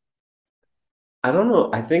like I don't know.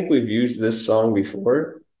 I think we've used this song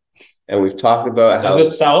before, and we've talked about how is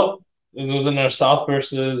it South? This was in our South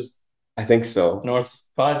versus. I think so. North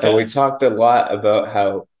podcast. And we talked a lot about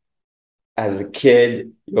how, as a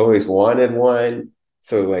kid, you always wanted one.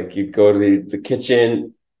 So, like, you'd go to the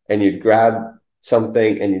kitchen and you'd grab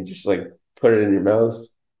something and you just, like, put it in your mouth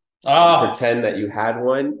and pretend that you had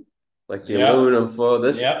one, like the aluminum foil.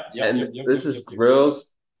 This is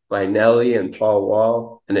Grills by Nelly and Paul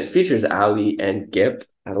Wall, and it features Ali and Gip.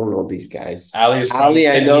 I don't know these guys. Ali,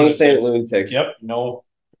 I know St. Lunatics. Yep, no.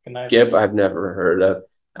 Gip, I've never heard of.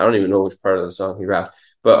 I don't even know which part of the song he raps.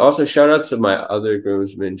 But also shout out to my other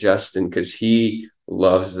groomsman, Justin, because he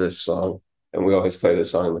loves this song. And we always play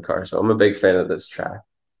this song in the car. So I'm a big fan of this track.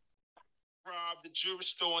 Rob the jewelry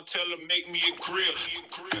store and tell him make me a grill.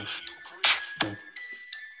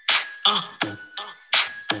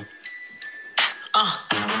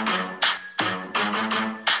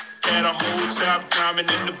 Had a whole top diamond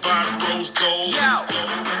in the bottom, rose gold. Yo.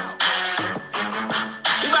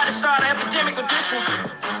 We about to start an epidemic with this one.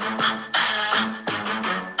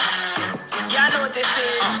 Yeah, I know what this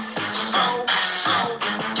is.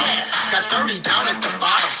 Yeah. Got 30 down at the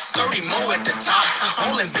bottom, 30 more at the top.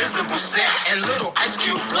 Whole invisible set and little ice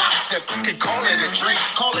cube blocks. If they call it a drink,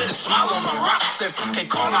 call it a smile on the rocks. If they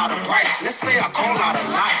call out a price, let's say I call out a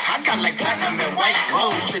lot. I got like platinum and white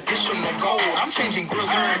gold, traditional gold. I'm changing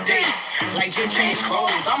grills every day, like you change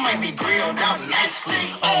clothes. I might be grilled out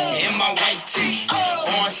nicely. In my white tee,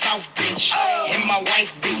 on South Beach, in my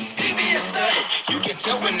wife beat. VVS studded, you can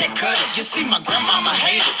tell when they cut it. You see my grandmama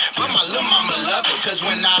hate it, but my little mama love it. Cause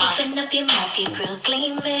when I open up your mouth, your grill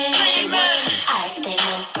gleaming. I stay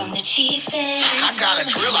low from the chiefin'. I got a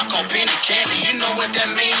grill I call penny candy. You know what that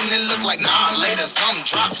mean? It look like later some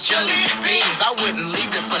drops jelly beans. I wouldn't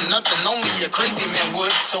leave it for nothing. Only a crazy man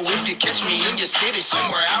would. So if you catch me in your city,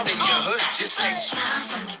 somewhere out in your hood, just say.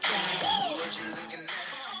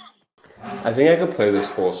 I think I could play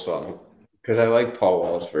this whole song because I like Paul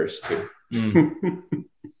Wall's verse too.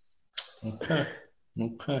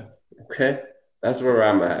 Okay. That's where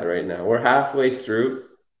I'm at right now. We're halfway through.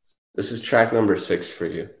 This is track number 6 for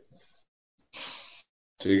you.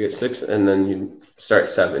 So you get 6 and then you start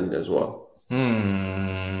 7 as well. You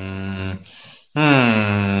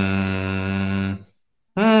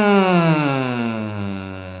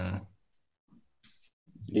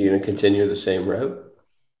gonna continue the same route?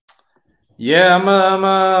 Yeah, I'm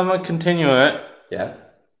gonna continue it. Yeah.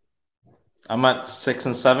 I'm at 6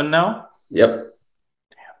 and 7 now. Yep. Damn.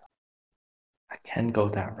 I can go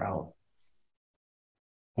that route.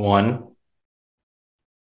 1.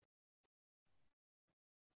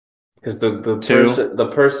 Because the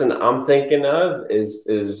person I'm thinking of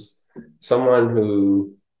is someone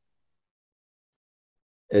who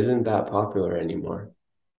isn't that popular anymore.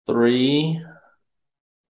 3.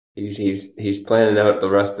 He's planning out the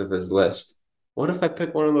rest of his list. What if I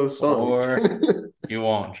pick one of those songs? 4. You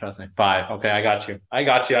won't, trust me. 5. Okay, I got you. Okay. I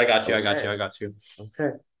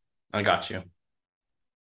got you.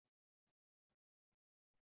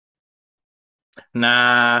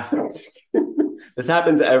 Nah. This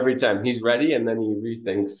happens every time. He's ready and then he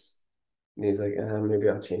rethinks. And he's like, maybe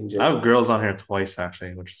I'll change it. I have Girls on here twice,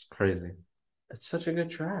 actually, which is crazy. It's such a good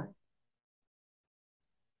track.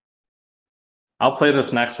 I'll play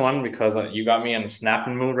this next one because you got me in a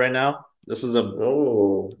snapping mood right now. This is I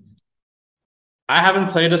haven't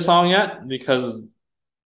played a song yet because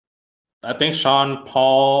I think this Sean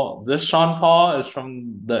Paul is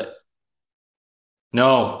from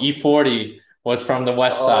E40 was from the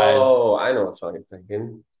West Side. Oh, I know what song you're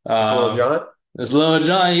thinking. It's Lil Jon? It's Lil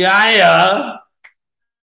Jon, yeah.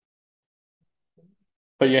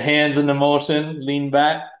 Put your hands in the motion, lean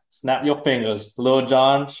back, snap your fingers. Lil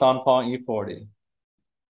Jon, Sean Paul, E40.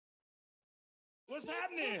 What's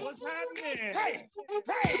happening? Hey,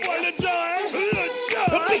 Lil Jon.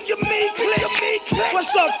 Pick your meat click.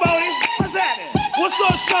 What's up, Phony? What's happening? What's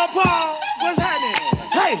up, Sean Paul? What's happening?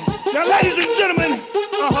 Hey, now, ladies and gentlemen,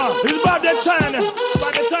 it's about that time.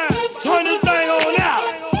 Turn this thing on out.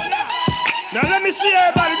 Now, let me see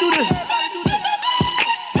everybody do this.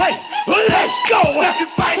 Hey, let's go. Snap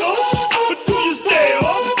your fingers. Do you still?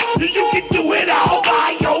 You can do it all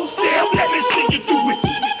by yourself. Let me see you do it.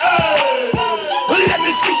 Let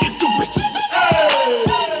me see you do it.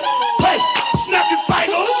 Hey, snap your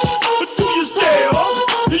fingers. Do you still?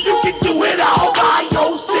 You can do it all by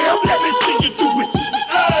yourself. Let me see you do it.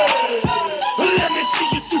 Let me see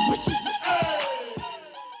you do it.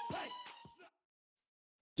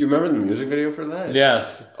 Do you remember the music video for that?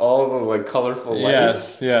 Yes. All the like colorful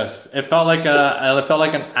lights. Yes. It felt like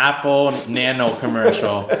an Apple Nano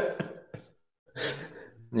commercial.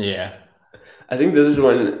 Yeah. I think this is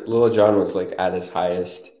when Lil Jon was like at his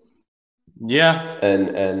highest. Yeah.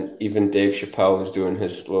 And even Dave Chappelle was doing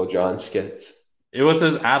his Lil Jon skits. It was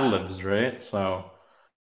his ad-libs, right? So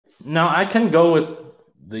now I can go with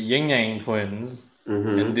the Yin Yang Twins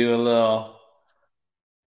and do a little.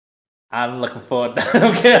 I'm looking forward.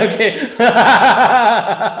 Okay.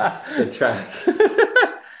 Good track.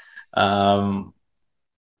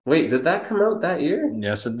 Wait, did that come out that year?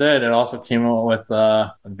 Yes, it did. It also came out with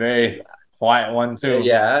a very quiet one too.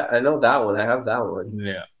 Yeah, I know that one. I have that one.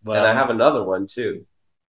 Yeah, and I have another one too.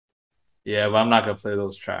 Yeah, but I'm not gonna play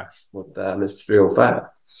those tracks. With Mr. 305.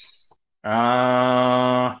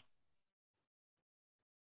 I'm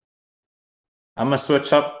gonna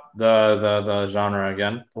switch up the genre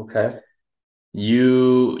again. Okay.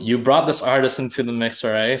 You brought this artist into the mix,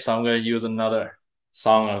 right? So I'm gonna use another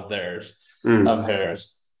song of theirs. Of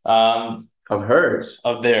hers. Of hers?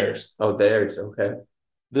 Of theirs. Oh, theirs. Okay.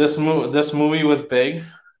 This movie was big,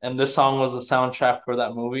 and this song was the soundtrack for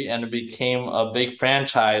that movie, and it became a big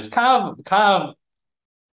franchise. Kind of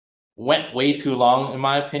went way too long, in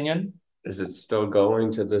my opinion. Is it still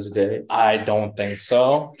going to this day? I don't think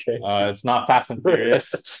so. Okay. It's not Fast and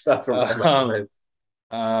Furious. That's what my mind.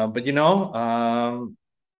 But you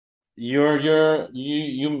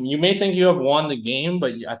may think you have won the game,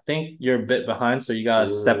 but I think you're a bit behind, so you gotta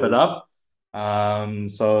step it up.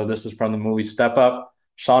 So this is from the movie Step Up.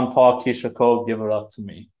 Sean Paul, Keisha Cole, Give It Up to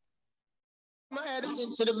Me. My head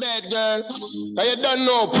into the bed, girl. Now you don't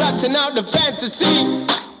know, plotting out the fantasy.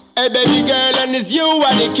 Hey baby girl, and it's you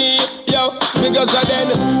and the key, yo. Because I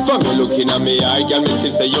then, from you looking at me, I can make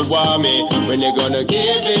you say you want me. When you gonna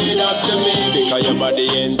give it up to me? Because your body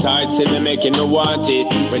enticing me, making me want it.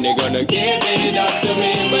 When you gonna give it up to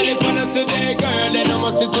me? Well, if not today, girl, then I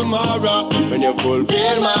must see tomorrow. When you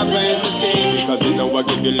fulfill my fantasy, because you know I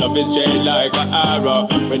give you love, it's straight like an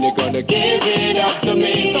arrow. When you gonna give it up to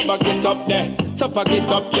me? So back it up there, so back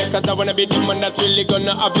it up, yeah. Cause I wanna be the one that's really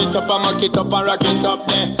gonna have it up and mock it up and rock it up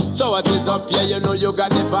there. So what is up, yeah, you know you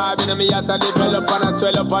got the vibe. And me at to develop and I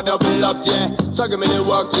swell up and double up, yeah. So give me the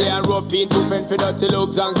work, yeah, and rope in to fend for dirty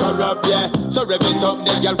looks and corrupt, yeah. So rev it up,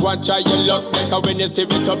 then girl, go and try your luck. Cause when you steer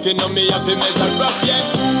it up, you know me have to measure up, yeah.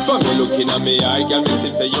 For me looking at me, I can make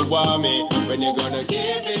you say you want me. When you gonna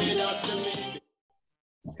give it up to me?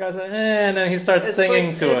 This guy's like, and then he starts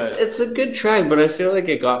singing to it. It's a good track, but I feel like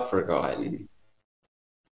it got forgotten.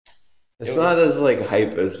 It's not as like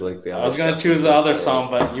hype as like the other. I was gonna choose the other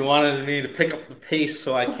song, but you wanted me to pick up the pace,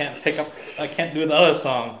 so I can't do the other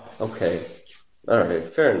song. Okay, all right,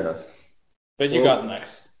 fair enough. But you got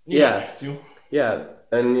next. You got next too. Yeah,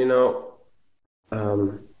 and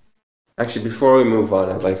actually, before we move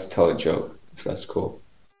on, I'd like to tell a joke, if that's cool.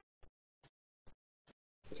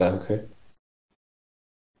 Is that okay?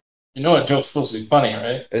 You know a joke's supposed to be funny,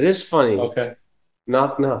 right? It is funny. Okay.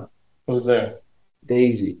 Knock knock. Who's there?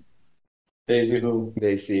 Daisy. Daisy who?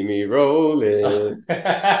 They see me rolling.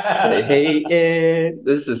 They hate it.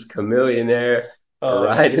 This is Chameleonaire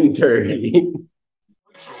riding dirty. Trying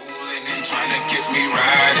to catch me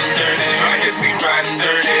riding dirty. Trying to catch me riding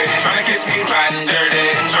dirty. Trying to catch catch me riding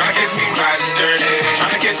dirty. Tryna catch me riding dirty.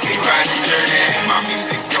 Tryna catch me riding dirty. My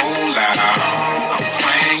music's so loud, I'm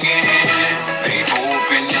swinging. They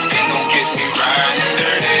hoping that they gon' catch me riding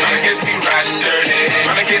dirty. Tryna catch me riding dirty.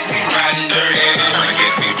 Tryna catch me riding dirty. Tryna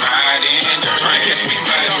catch me riding dirty. Tryna catch me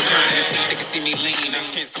riding dirty. They can see me lean. I'm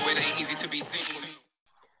tense, so it ain't easy to be seen.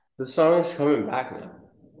 The song's coming back now.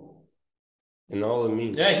 In all it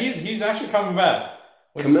means. Yeah, he's actually coming back.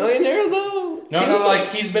 Chameleonaire though? No, like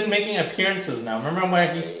he's been making appearances now. Remember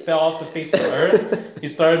when he fell off the face of the earth? He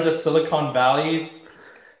started the Silicon Valley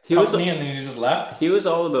company and then he just left. He was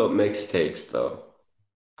all about mixtapes though.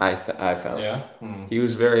 I found. Yeah. He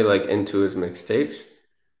was very like into his mixtapes.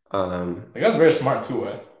 The guy's very smart too,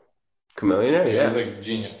 eh? Chameleonaire, yeah. He's like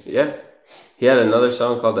genius. Yeah. He had another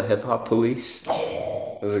song called The Hip Hop Police.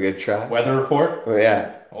 It was a good track. Weather Report? Oh,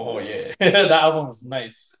 yeah. Oh, yeah. That album was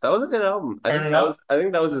nice. That was a good album. I think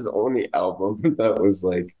that was his only album that was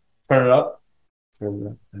like... Turn It Up?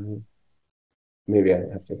 Turn It Up. Maybe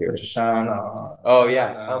I'd have to hear it. Oh,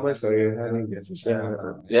 yeah. How much are you?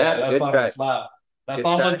 Yeah, that song was slap. That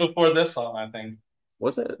song was before this song, I think.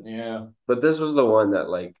 Was it? Yeah. But this was the one that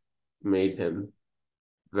like made him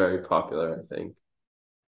very popular, I think.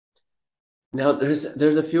 Now there's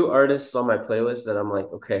a few artists on my playlist that I'm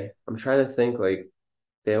like, okay, I'm trying to think like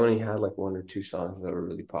they only had like one or two songs that were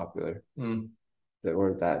really popular. That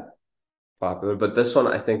weren't that popular. But this one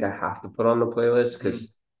I think I have to put on the playlist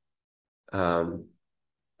because I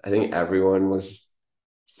think everyone was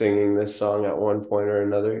singing this song at one point or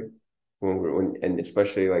another. And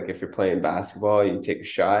especially like if you're playing basketball, you take a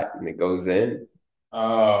shot and it goes in.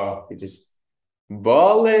 Oh. You just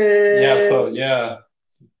ballin'. Yeah, so yeah.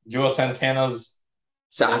 Joel Santana's.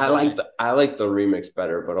 So I like the remix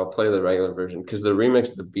better, but I'll play the regular version because the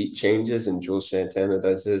remix, the beat changes and Joel Santana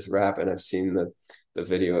does his rap, and I've seen the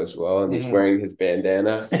video as well, and he's wearing his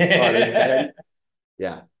bandana on his head.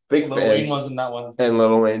 Yeah, big fan. Lil Wayne was in that one too. And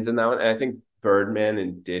Lil Wayne's in that one. And I think Birdman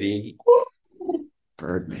and Diddy.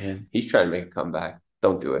 Birdman, he's trying to make a comeback.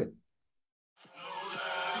 Don't do it.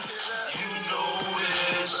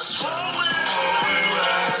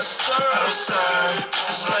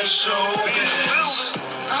 It's like showbiz.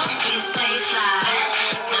 We stay fly,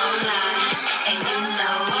 no lie, and you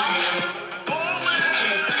know this.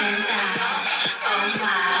 Lips and thighs, oh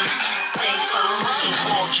my, stay focused.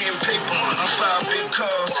 Ball game paper, I buy big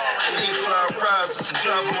cars. A5 rides to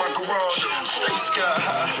drive in my garage. Stay sky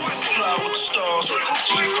high, fly with the stars.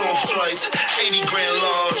 G4 flights, 80 grand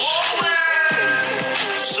large.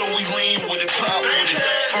 So we lean with it, pop with it.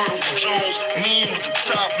 Vertical Jones, mean with the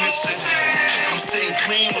top missing. I'm sitting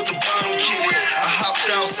clean with the bottom kitted. I hopped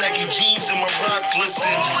out, saggy jeans and my rock glisten.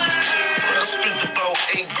 But I spent about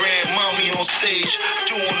 8 grand, mommy on stage,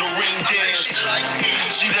 doing the ring dance.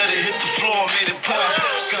 She let it hit the floor, made it pop.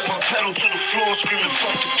 Got my pedal to the floor, screaming,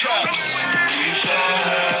 fuck the cops. We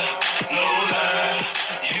fly, no lie,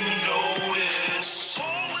 you know this.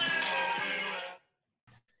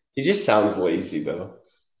 He just sounds lazy though.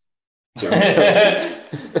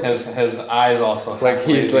 his eyes also like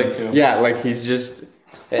he's like too. Yeah, like he's just,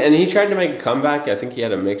 and he tried to make a comeback. I think he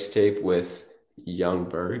had a mixtape with Young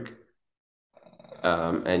Berg,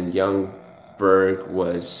 and Young Berg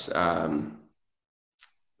was the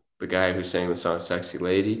guy who sang the song "Sexy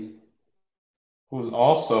Lady," who's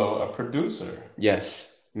also a producer.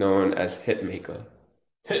 Yes, known as Hitmaker.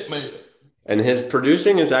 Hitmaker. And his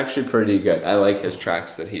producing is actually pretty good. I like his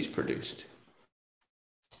tracks that he's produced.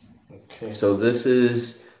 Okay. So this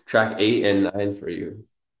is track 8 and 9 for you.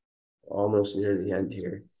 Almost near the end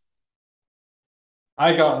here.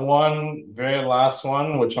 I got one very last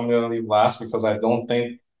one, which I'm going to leave last because I don't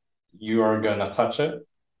think you are going to touch it.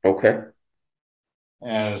 Okay.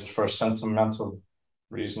 And it's for sentimental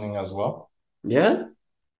reasoning as well. Yeah?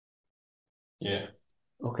 Yeah.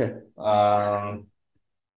 Okay.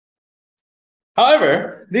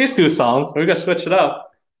 However, these two songs, we're going to switch it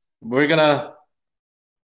up. We're going to...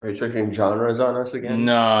 Are you switching genres on us again?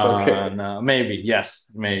 No, okay. No. Maybe.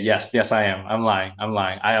 Yes. Maybe. Yes, I am. I'm lying.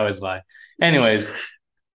 I always lie. Anyways,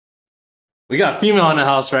 we got a female in the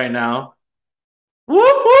house right now.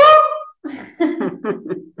 Whoop,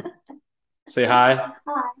 whoop! Say hi.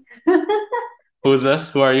 Hi. Who's this?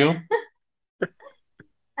 Who are you?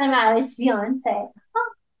 I'm Allie's fiance.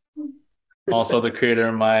 Also the creator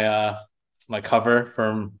of my cover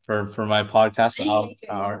for my podcast.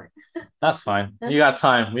 That's fine. You got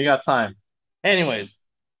time. We got time. Anyways,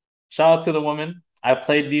 shout out to the woman. I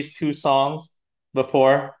played these two songs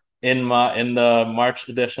before in the March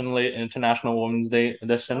edition, late International Women's Day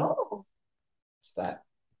edition. Oh. What's that?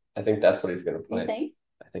 I think that's what he's gonna play. You think?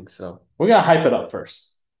 I think so. We gotta hype it up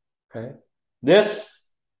first. Okay. This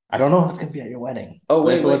I don't know if it's gonna be at your wedding. Oh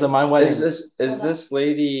wait, if it was at my wedding. Is this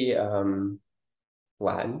lady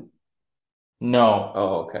Latin? No.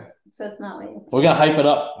 Oh, okay. So it's not what We're gonna hype it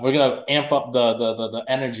up. We're gonna amp up the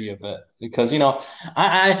energy of it because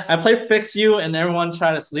I play Fix You and everyone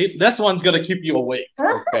try to sleep. This one's gonna keep you awake.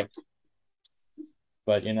 Okay.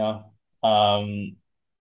 But I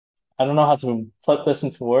don't know how to put this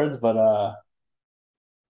into words, but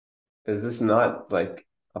is this not like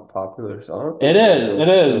a popular song? It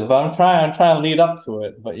is, but I'm trying to lead up to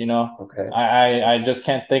it. But okay. I just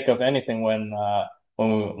can't think of anything when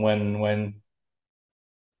I'm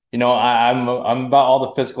about all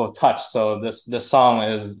the physical touch. So this song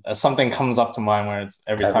is something comes up to mind where it's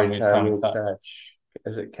every time we touch.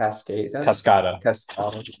 Is it Cascade? Cascada.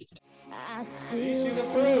 I still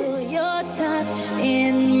feel your touch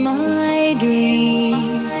in my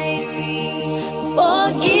dream.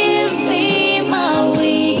 Forgive me my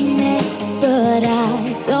weakness, but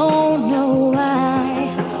I don't know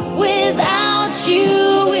why. Without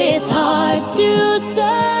you, it's hard to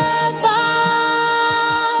survive.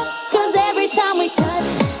 'Cause every time we touch,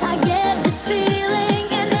 I get this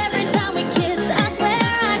feeling, and every time we kiss, I swear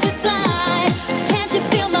I could fly. Can't you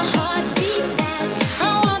feel my heart beat fast?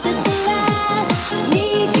 I want this to last.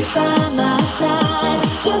 Need you by my side.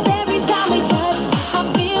 'Cause every time we touch, I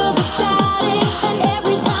feel the static, and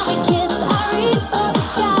every time we kiss, I reach for the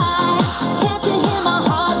sky. Can't you hear my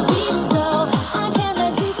heart beat so? I can't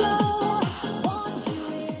let you go. Want you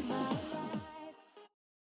in my life.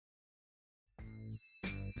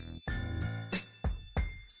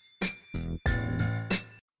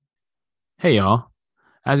 Hey y'all.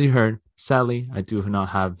 As you heard, sadly, I do not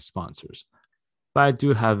have sponsors, but I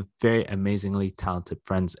do have very amazingly talented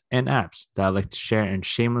friends and apps that I like to share and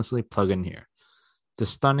shamelessly plug in here. The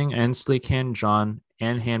stunning and sleek hand-drawn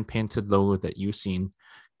and hand-painted logo that you've seen,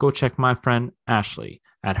 go check my friend Ashley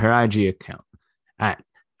at her IG account at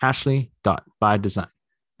ashley.bydesign.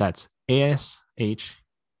 That's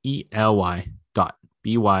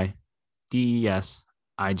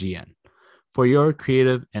ASHELY.BYDESIGN for your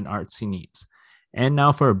creative and artsy needs. And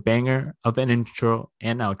now for a banger of an intro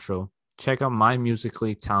and outro, check out my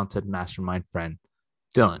musically talented mastermind friend,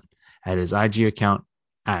 Dylan, at his IG account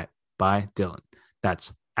at by Dylan.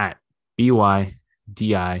 That's at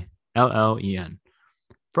BYDILLEN.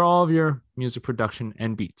 For all of your music production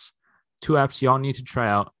and beats, 2 apps y'all need to try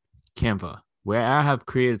out: Canva, where I have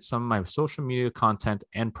created some of my social media content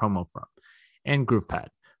and promo from, and GroovePad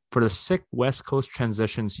for the sick West Coast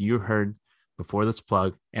transitions you heard before this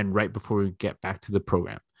plug and right before we get back to the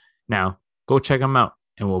program. Now, go check them out,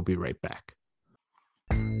 and we'll be right back.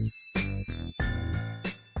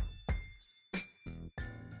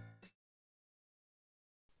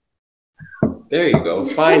 There you go.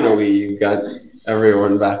 Finally, you got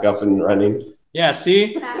everyone back up and running. Yeah,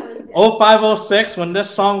 see? 0506, when this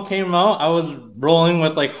song came out, I was rolling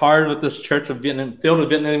with hard with this church of filled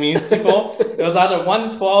with Vietnamese people. It was either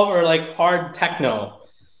 112 or hard techno.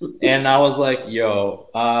 And I was like, yo,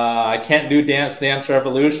 I can't do Dance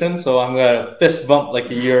Revolution, so I'm gonna fist bump like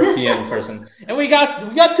a European person. And we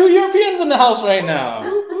got 2 Europeans in the house right now.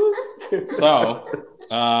 So,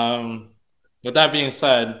 with that being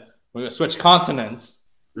said, we're gonna switch continents.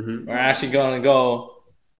 Mm-hmm. We're actually gonna go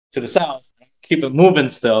to the south, keep it moving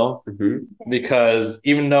still, because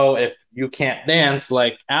even though if you can't dance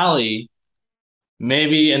like Allie,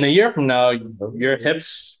 maybe in a year from now your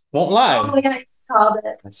hips won't lie. Oh yeah, you called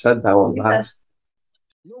it. I said that one last.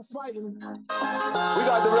 No fighting. We got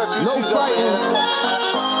the refugees. No fighting.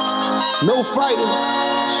 No fighting.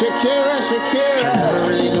 Shakira. Never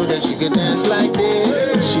really knew that she could dance like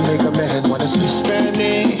this. She make a man wanna speak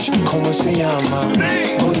Spanish. Como se llama?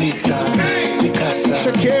 Bonita. Picasa.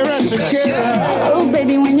 Shakira. Oh,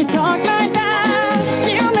 baby, when you talk like that,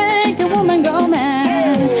 you make a woman go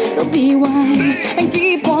mad. So be wise and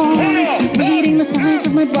keep on reading the signs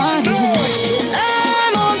of my body.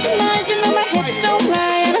 I'm on tonight, you know my hips don't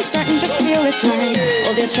lie, and I'm starting to feel it's right.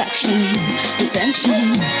 All the attraction, the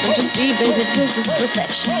tension. Don't you see, baby, this is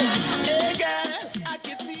perfection.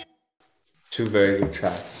 2 very good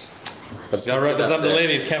tracks. Gotta represent the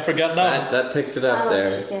ladies, can't forget them. That picked it up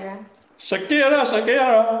there.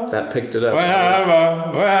 Shakira. That picked it up.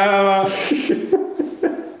 Wherever.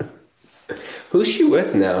 Who's she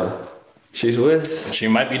with now? She's with... She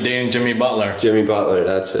might be dating Jimmy Butler. Jimmy Butler,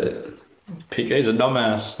 that's it. PK's a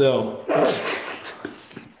dumbass still.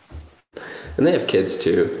 And they have kids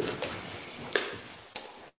too.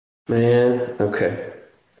 Man, okay.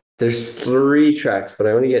 There's 3 tracks, but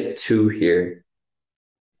I only get 2 here.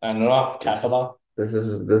 I know, capital. This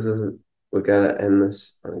is we gotta end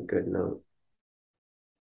this on a good note.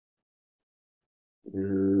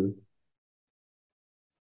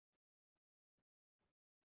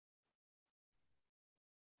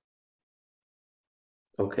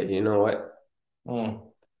 Okay, you know what?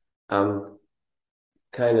 I'm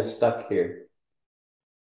kind of stuck here.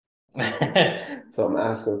 So I'm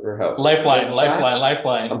asking for help.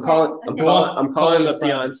 Lifeline. I'm calling the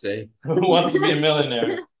fiance. Who wants to be a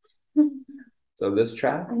millionaire? So this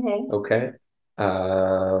track? Okay.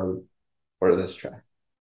 Or this track?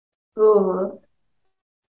 Ooh.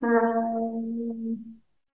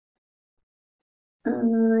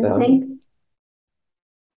 I think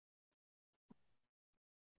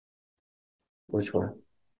Which one?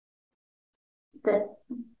 this.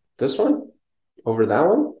 This one? Over that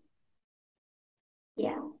one?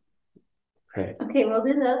 Yeah. Okay. Okay, we'll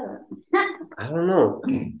do the other one. I don't know.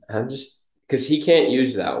 I'm just because he can't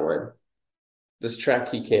use that one. This track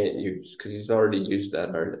he can't use because he's already used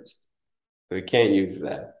that artist. So he can't use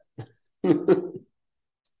that.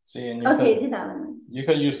 See, and do that one. You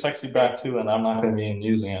could use Sexy Back too, and I'm not going to be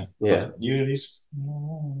using it. Yeah. But you use.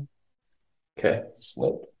 Okay.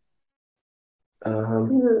 Slip.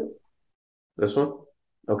 This one?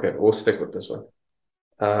 Okay, we'll stick with this one.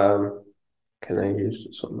 Can I use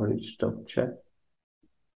this one? Let me just double check.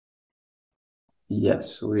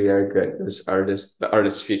 Yes, we are good. The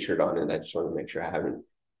artist featured on it. I just want to make sure I haven't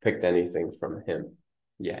picked anything from him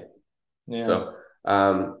yet. Yeah. So,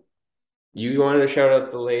 you wanted to shout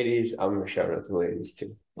out the ladies. I'm gonna shout out the ladies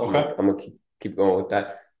too. Okay. I'm gonna keep going with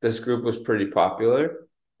that. This group was pretty popular,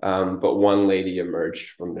 but one lady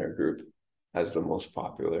emerged from their group as the most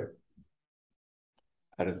popular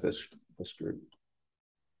out of this group.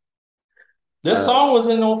 This song was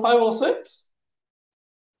in 0506?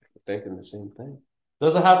 Thinking the same thing.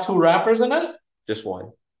 Does it have two rappers in it? Just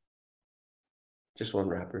one. Just one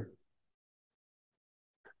rapper.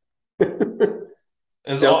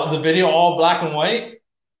 Is the video all black and white?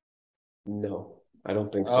 No, I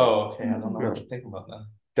don't think so. Oh, okay. I don't know what to think about that.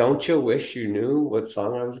 Don't you wish you knew what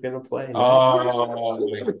song I was gonna play? Oh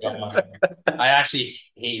my God. I actually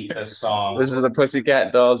hate this song. This is the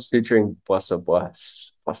Pussycat Dolls featuring Busta Brown.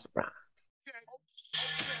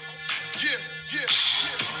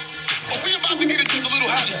 We about to get it just a little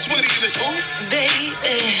hot and sweaty in this room.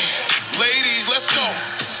 Baby. Ladies, let's go.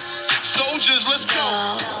 Soldiers, let's go.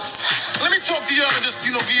 Let me talk to y'all and just,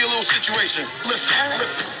 give you a little situation. Listen.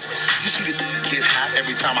 You see the get hot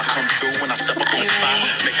every time I come through when I step up on the spot.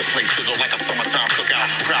 Make the place sizzle like a summertime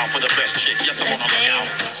cookout. Proud for the best chick, yes, I'm on the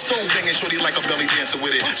lookout. So banging shorty like a belly dancer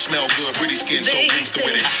with it. Smell good, pretty skin, so gangster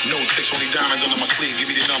with it. No tricks, only diamonds under my sleeve.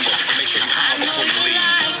 Give me the number and make sure you holler before you leave.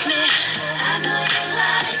 I know you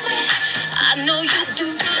like me. I know you do.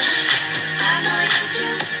 I know you do.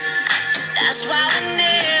 That's why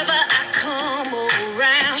whenever I come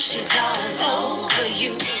around, she's all over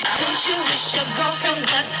you. Don't you wish your girlfriend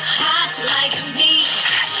was hot like me?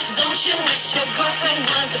 Don't you wish your girlfriend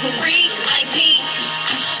was a freak like me?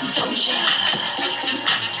 Don't you?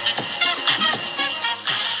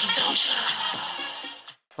 Don't you?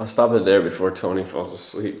 I'll stop it there before Tony falls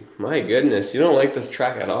asleep. My goodness, you don't like this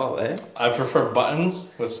track at all, eh? I prefer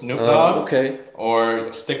Buttons with Snoop Dogg. Okay.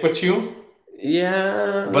 Or Stick With You.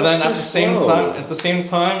 Yeah. But then at the same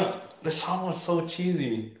time, the song was so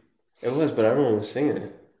cheesy. It was, but everyone was singing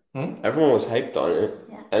it. Everyone was hyped on it.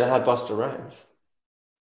 Yeah. And it had Busta Rhymes.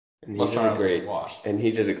 And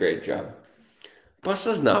he did a great job.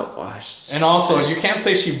 Busta's not washed. And also, you can't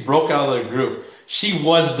say she broke out of the group. She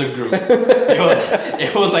was the group.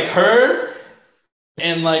 it was like her,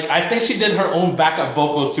 and like I think she did her own backup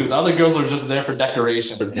vocals too. The other girls were just there for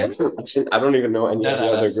decoration. I don't even know any of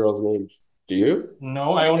the other girls' names. Do you?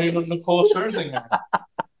 No, I only know Nicole Scherzinger.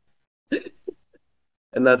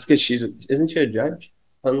 And that's because isn't she a judge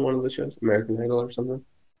on one of the shows, American Idol or something?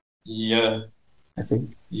 Yeah, I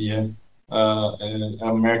think. Yeah.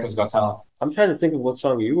 America's Got Talent. I'm trying to think of what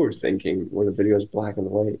song you were thinking where the video is black and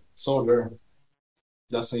white. Soldier.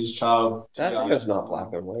 Destiny's Child. That video's not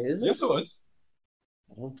black and white, is it? Yes, it was.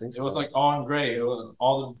 I don't think so. It was like all in gray.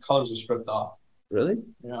 All the colors were stripped off. Really?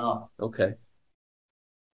 Yeah. Okay.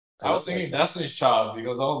 I was thinking Destiny's Child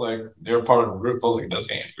because I was like, they were part of a group. I was like,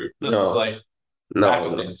 this ain't a group. This is like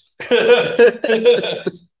accolades.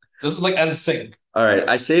 This is like NSYNC. All right.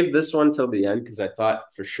 I saved this one till the end because I thought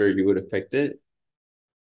for sure you would have picked it.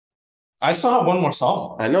 I still have one more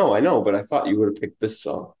song. I know, but I thought you would have picked this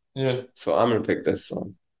song. Yeah. So I'm going to pick this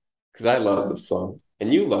song because I love this song.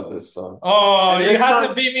 And you love this song. Oh, you have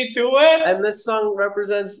to beat me to it? And this song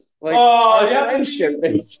represents like friendship.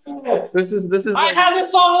 This is I had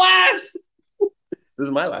this song last. This is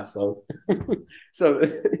my last song. So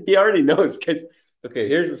he already knows because okay,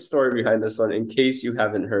 here's the story behind this one in case you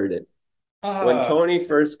haven't heard it. When Tony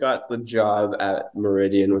first got the job at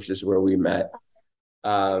Meridian, which is where we met,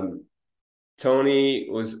 Tony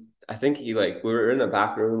was, I think we were in the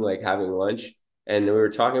back room, like having lunch, and we were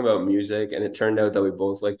talking about music, and it turned out that we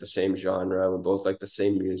both like the same genre, we both like the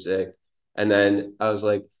same music. And then I was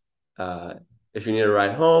like, if you need a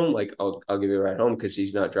ride home, like I'll give you a ride home because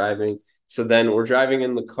he's not driving. So then we're driving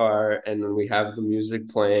in the car, and then we have the music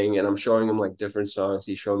playing, and I'm showing him like different songs.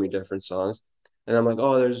 He showed me different songs. And I'm like,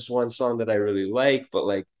 oh, there's this one song that I really like, but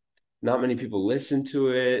like not many people listen to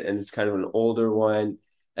it, and it's kind of an older one.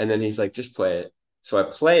 And then he's like, just play it. So I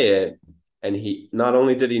play it, and he not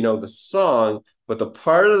only did he know the song, but the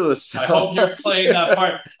part of the song. I hope you're playing that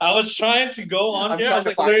part. I was trying to go on here. I was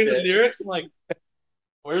like learning the lyrics. I'm like,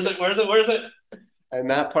 where's it? And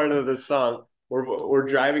that part of the song, we're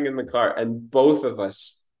driving in the car, and both of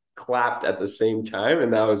us clapped at the same time,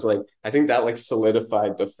 and that was like, I think that like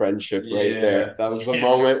solidified the friendship right there. That was the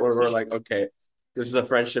moment where we're like, okay, this is a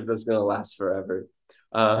friendship that's gonna last forever.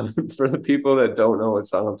 For the people that don't know what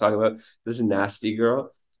song I'm talking about, this is Nasty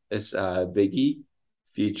Girl. It's Biggie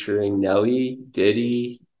featuring Nelly,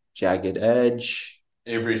 Diddy, Jagged Edge,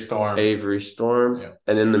 Avery Storm. Yeah.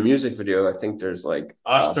 And in the music video, I think there's like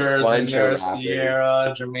Usher,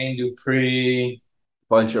 Sierra, Jermaine Dupri.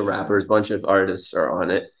 Bunch of rappers, bunch of artists are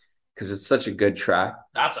on it because it's such a good track.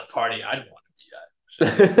 That's a party I'd want to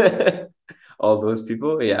be at. All those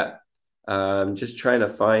people, yeah. Just trying to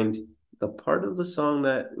find the part of the song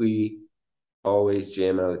that we always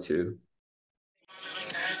jam out to.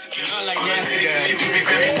 I like nasty girl. I need you to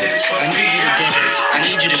dance. I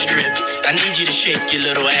need you to strip. I need you to shake your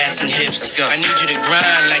little ass and hips. I need you to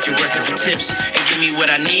grind like you're working for tips. And give me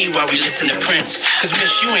what I need while we listen to Prince. Cause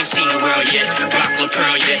miss, you ain't seen the world yet. Rock La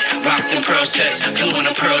Pearl yet. Rock them pearl sets. Flew in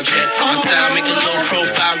a pearl jet. My style make a low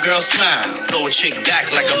profile girl smile. Blow a chick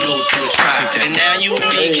back like I blew through a trial. And now you and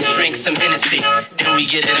me can drink some Hennessy. Then we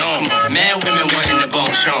get it on. Man, women wanting the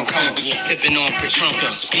bone Sean Combs. Sipping on Patron.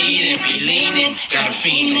 Speed and be leaning. Got a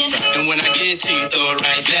fiend. And when I get to you, throw it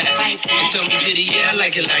right back. And tell me, Diddy, yeah, I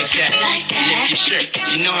like it like that. Lift your shirt,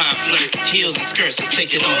 you know how I flirt. Heels and skirts, let's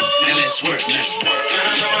take it off. Now let's work. Girl, I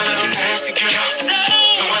know my little nasty girl.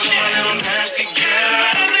 Know my little nasty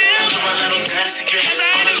girl. Know my little nasty girl.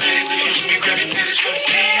 All the ladies, if you be grab your titties from the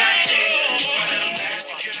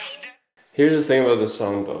Here's the thing about the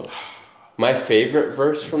song, though. My favorite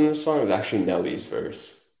verse from this song is actually Nelly's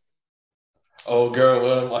verse. Oh,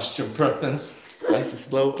 girl, what's your preference? Nice and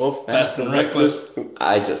slow, fast and reckless.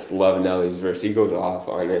 I just love Nelly's verse. He goes off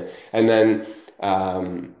on it. And then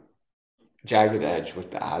Jagged Edge with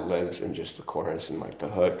the ad-libs and just the chorus and like the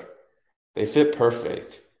hook. They fit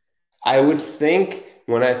perfect. I would think,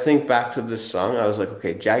 when I think back to this song, I was like,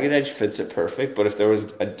 okay, Jagged Edge fits it perfect. But if there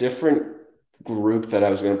was a different group that I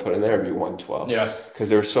was going to put in there, it'd be 112. Yes. Because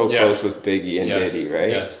they were so close with Biggie and Diddy, right?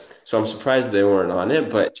 Yes. So I'm surprised they weren't on it,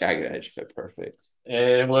 but Jagged Edge fit perfect.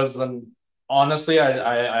 It was honestly,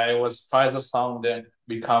 I was surprised the song didn't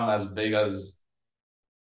become as big as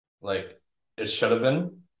like it should have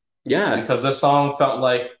been. Yeah. Because this song felt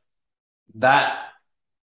like that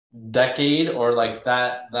decade, or like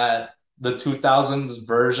that the 2000s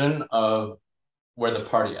version of Where the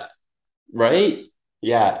Party At. Right?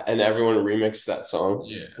 Yeah. And everyone remixed that song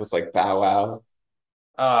with like Bow Wow.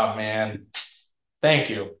 Oh man. Thank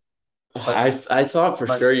you. But, I thought for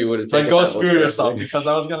sure you would have taken. But go screw yourself, because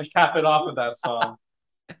I was gonna cap it off with that song.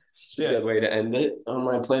 Good way to end it on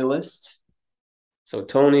my playlist. So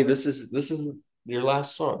Tony, this is your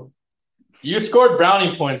last song. You scored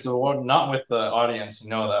brownie points, but not with the audience. You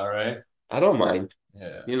know that, right? I don't mind.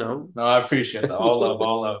 Yeah. You know. No, I appreciate that. All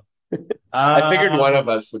love. I figured one of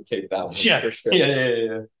us would take that one. Yeah, for sure.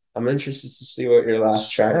 Yeah. I'm interested to see what your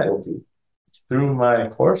last track will be. Through my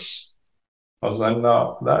course, I was ending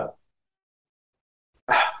up that.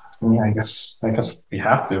 Yeah, I guess we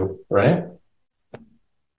have to, right?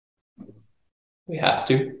 We have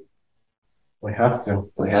to. We have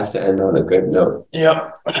to end on a good note.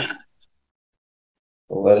 Yep.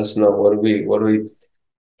 Well, let us know, what are we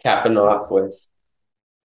capping off with?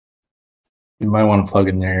 You might want to plug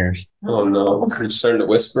in your ears. Oh no, you're starting to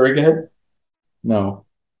whisper again? No.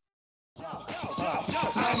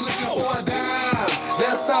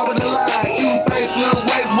 That's top of the line. Cute face, little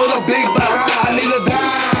waist with a big behind. I need a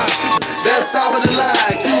dime. That's top of the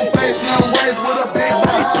line. Cute face, little waist with a big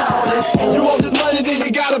behind. You want this money, then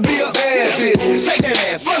you gotta be a bad bitch. Shake that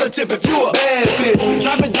ass, run a tip if you a bad bitch.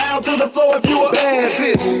 Drop it down to the floor if you a bad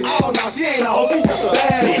bitch. Oh no, she ain't a hoe, she just a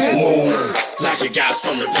bad bitch. Like you got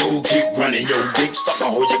something to do, keep running your dick, sucker,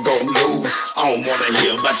 who you gon' lose. I don't wanna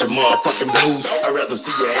hear about your motherfucking blues. I'd rather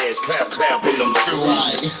see your ass clap in them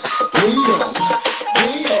shoes.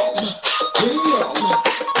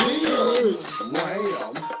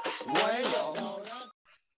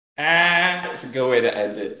 That's a good way to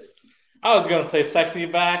end it. I was gonna play Sexy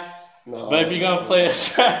Back, but if you're gonna play a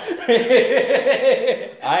track,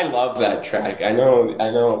 I love that track. I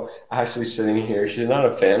know. Ashley sitting here, she's not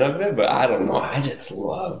a fan of it, but I don't know. I just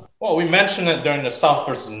love. Well, we mentioned it during the South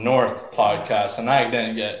versus North podcast, and I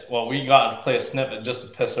didn't get. Well, we got to play a snippet just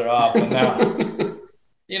to piss her off, and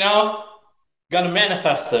now, gotta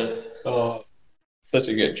manifest it. Oh, such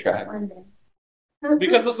a good track. One day.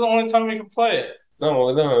 Because it's the only time we can play it.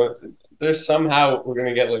 No. There's somehow we're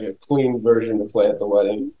gonna get like a clean version to play at the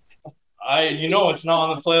wedding. It's not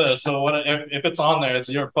on the playlist, so if it's on there, it's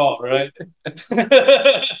your fault, right? Just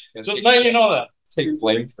letting you know that. Take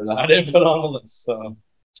blame for that. I didn't put it on the list, so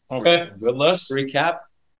okay, good list. Recap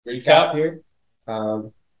here.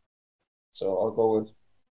 So I'll go with.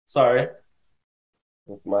 Sorry.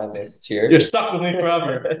 With my list here. You're stuck with me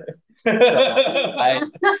forever.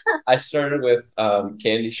 I started with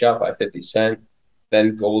Candy Shop by 50 Cent,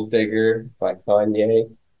 then Gold Digger by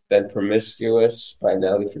Kanye, then Promiscuous by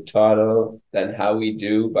Nelly Furtado, then How We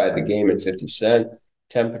Do by The Game and 50 Cent,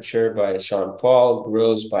 Temperature by Sean Paul,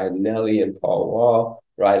 Grills by Nelly and Paul Wall,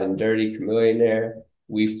 Riding Dirty, Chamillionaire,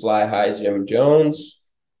 We Fly High, Jim Jones,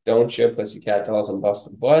 Don't You, Pussycat Dolls and Bust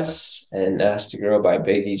the Bus, and Nasty Girl by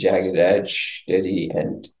Biggie, Jagged Edge, Diddy,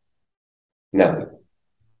 and Nelly.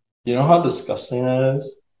 You know how disgusting that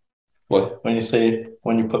is? What? When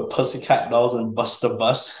you put Pussycat Dolls and Bust a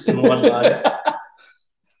Bus in one line.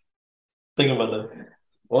 Think about that.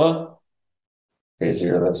 Well, crazy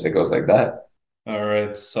unless it goes like that. All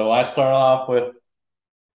right, so I start off with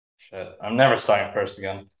shit. I'm never starting first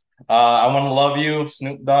again. I Wanna Love You,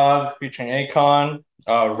 Snoop Dogg featuring Akon.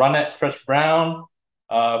 Run It, Chris Brown.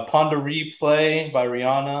 Ponder Replay by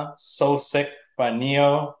Rihanna. So Sick by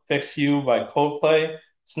Neo. Fix You by Coldplay.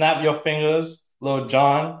 Snap Your Fingers, Lil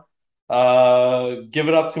Jon. Give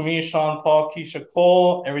It Up to Me, Sean Paul, Keisha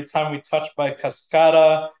Cole. Every Time We Touch by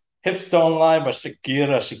Cascada. Hips Don't Lie by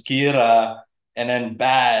Shakira. And then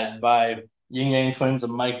Bad by Ying Yang Twins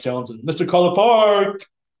and Mike Jones and Mr. Color Park.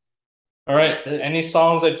 All right. Any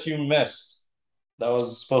songs that you missed that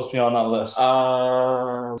was supposed to be on that list?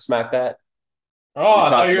 Smack That. Oh, I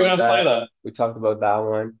thought you were gonna play that. We talked about that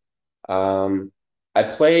one. I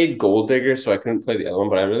played Gold Digger, so I couldn't play the other one,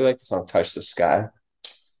 but I really like the song Touch the Sky.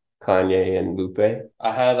 Kanye and Lupe.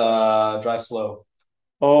 I had Drive Slow.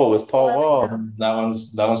 Oh, it was Paul Wall. That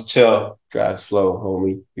one's chill. Drive slow,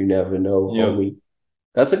 homie. You never know, Yep. homie.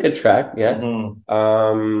 That's a good track, yeah.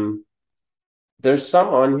 Mm-hmm. There's some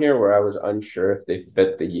on here where I was unsure if they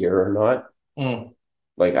fit the year or not.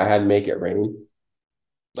 Like I had Make It Rain.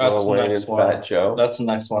 That's the next one. Fat Joe. That's the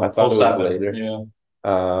next one. I thought it was later. Yeah.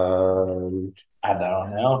 Add that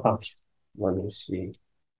on now. Okay. Let me see.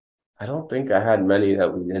 I don't think I had many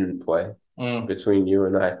that we didn't play between you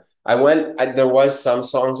and I. There was some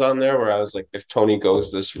songs on there where I was like, if Tony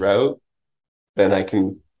goes this route, then I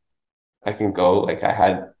can go. Like I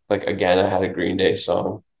had a Green Day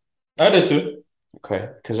song. I did too. Okay.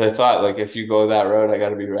 Because I thought like if you go that road, I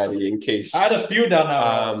gotta be ready in case. I had a few down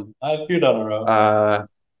that road.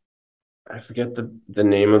 I forget the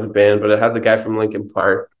name of the band, but it had the guy from Linkin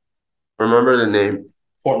Park. Remember the name?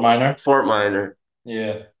 Fort Minor.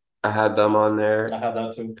 Yeah. I had them on there. I had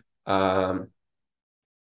that too.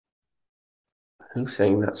 Who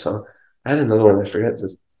sang that song? I had another one. I forget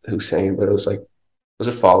who sang it, but it was like, was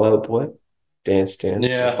it Fall Out Boy? Dance.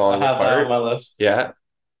 Yeah, I had that on my list. Yeah.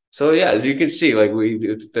 So yeah, as you can see, like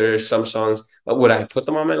there are some songs. Would I put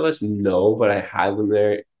them on my list? No, but I had them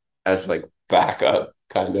there as like backup,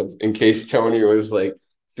 kind of, in case Tony was like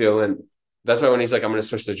feeling. That's why when he's like, I'm gonna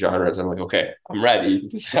switch the genres, I'm like, okay, I'm ready.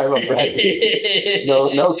 This time I'm ready.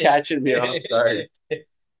 No catching me off guard.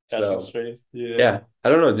 So, yeah. I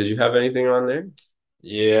don't know. Did you have anything on there?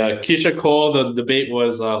 Yeah, Keisha Cole. The debate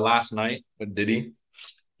was last night with Diddy.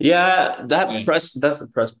 Yeah, that's a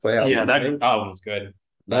press play album. Yeah, that album's good.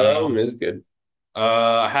 That album is good.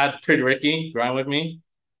 I had Pretty Ricky, Grind With Me.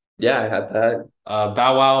 Yeah, I had that.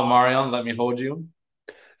 Bow Wow, Marion, Let Me Hold You.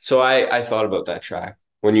 So I thought about that track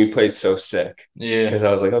when you played So Sick. Yeah. Because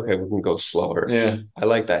I was like, okay, we can go slower. Yeah. I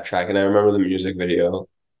like that track. And I remember the music video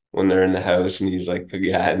when they're in the house and he's like,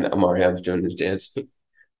 yeah, and Marion's doing his dance.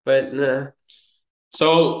 But nah.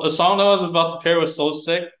 So a song that I was about to pair was So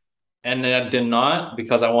Sick, and I did not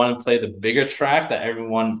because I wanted to play the bigger track that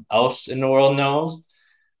everyone else in the world knows.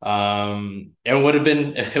 It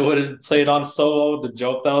would have played on solo, the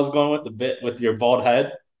joke that I was going with, the bit with your bald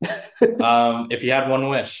head. If you had one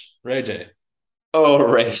wish, Ray J. Oh,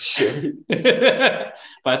 Ray J. But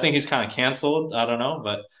I think he's kind of canceled. I don't know,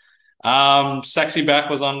 but Sexy Back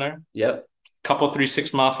was on there. Yep. Couple 3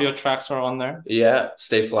 6 Mafia tracks are on there. Yeah,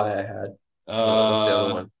 Stay Fly I had. What's the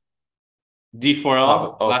other one?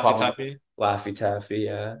 D4L, Laffy Papa Taffy. Laffy Taffy,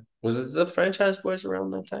 yeah. Was it the Franchise Boys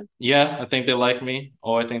around that time? Yeah, I think they like me.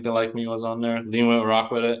 Oh, I think they like me was on there. Lean with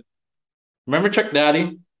Rock with it. Remember Trick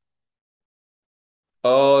Daddy?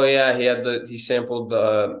 Oh yeah, he sampled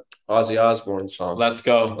the Ozzy Osbourne song. Let's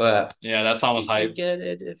go. That Yeah, that song was hype. Get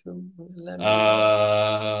it if you let me.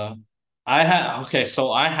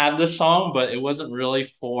 So I had this song, but it wasn't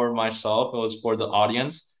really for myself. It was for the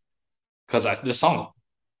audience because this song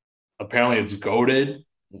apparently it's goated.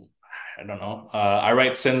 I don't know. I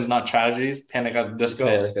write sins, not tragedies. Panic at the Disco.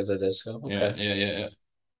 Panic at the Disco. Okay. Yeah.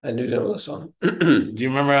 I do know the song. Do you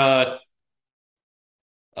remember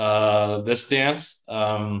this dance?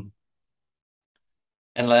 And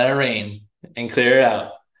let it rain and clear it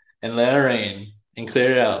out. And let it rain and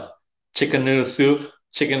clear it out. Chicken noodle soup.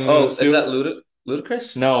 Chicken noodle soup. Is that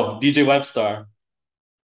Ludacris? No, DJ Webstar.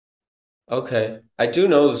 Okay. I do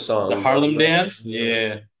know the song. The Harlem Dance?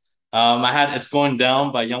 Yeah. I had It's Going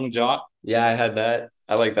Down by Young Jock. Yeah, I had that.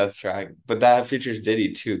 I like that track. But that features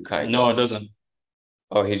Diddy too, kind of. No, it doesn't.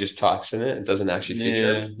 Oh, he just talks in it? It doesn't actually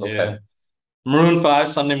feature him? Okay. Yeah. Maroon 5,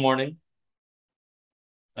 Sunday Morning.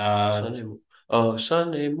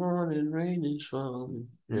 Sunday morning rain is falling.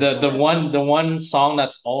 The one song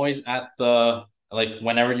that's always at the like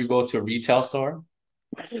whenever you go to a retail store.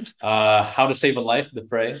 How to Save a Life, The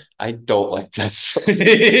Prey. I don't like that song.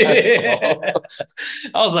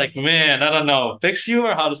 I was like, man, I don't know. Fix You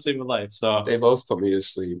or How to Save a Life. So they both put me to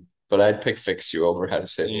sleep, but I'd pick Fix You over How to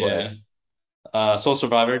Save a Life. Soul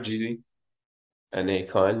Survivor, Jeezy. And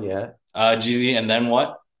Akon, yeah. Jeezy, and then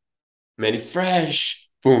what? Manny Fresh.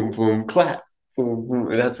 Boom, boom, clap. Boom,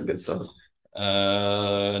 boom. That's a good song.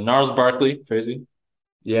 Gnarls Barkley, Crazy.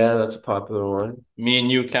 Yeah, that's a popular one. Me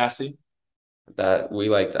and You, Cassie. That we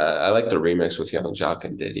like that. I like the remix with Young Jock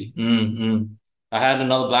and Diddy. Mm-hmm. I had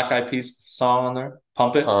another Black Eyed Peas song on there.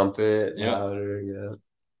 Pump It. Louder,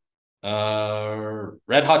 yeah.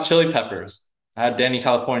 Red Hot Chili Peppers. I had Danny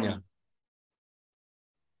California.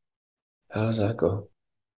 How does that go?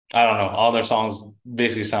 I don't know. All their songs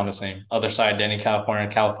basically sound the same. Other side, Danny California,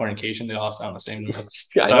 Californication, they all sound the same. I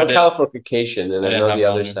know Californication, and I know the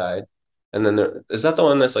other side. And then is that the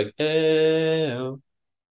one that's like, ew.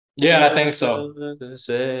 Yeah, I think so.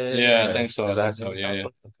 Yeah, I think so. Yeah. Okay.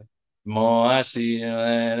 More I see you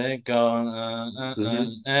let it go.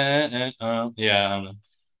 Yeah.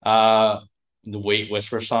 The Weight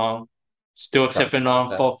Whisper song. Still tipping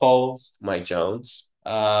on fofos. Mike Jones.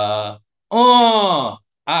 I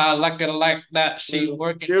like it like that. She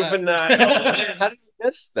working. Juvenile. How did you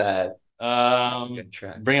miss that?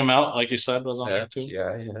 Bring Him Out, like you said, was on there too.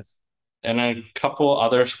 Yeah. And a couple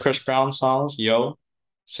other Chris Brown songs. Yo,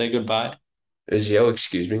 Say Goodbye. Is Yo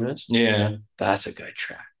Excuse Me Miss? Yeah. That's a good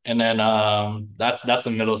track. And then that's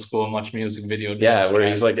a middle school Much Music video. Yeah, where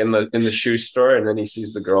he's like in the shoe store and then he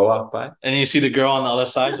sees the girl walk by. And you see the girl on the other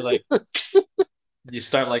side, you're like you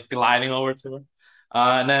start like gliding over to her.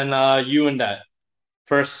 And then You and That.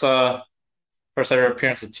 First ever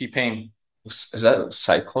appearance of T-Pain. Is that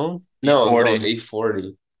Cyclone? No,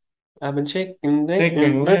 E40. I've been thinking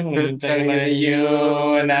to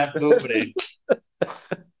you and that booty.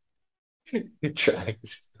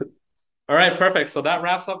 Tracks. All right, perfect. So that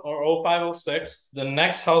wraps up our 0506. The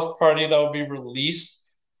next house party that will be released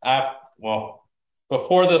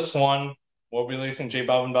before this one, we'll be releasing J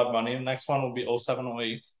Balvin Bad Bunny. The next one will be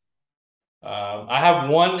 0708. I have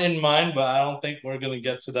one in mind, but I don't think we're gonna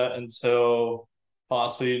get to that until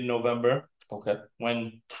possibly November. Okay.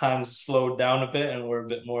 When times slow down a bit and we're a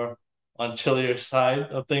bit more on chillier side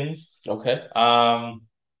of things. Okay.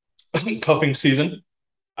 Cuffing season.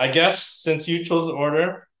 I guess since you chose the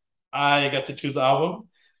order, I get to choose the album.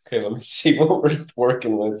 Okay, let me see what we're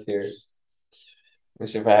working with here. Let me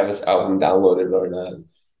see if I have this album downloaded or not.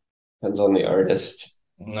 Depends on the artist.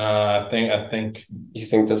 I think. You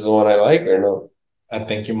think this is what I like or no? I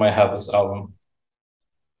think you might have this album,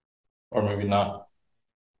 or maybe not.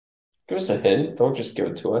 Give us a hint. Don't just give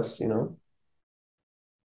it to us. You know.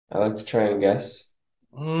 I like to try and guess.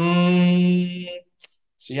 So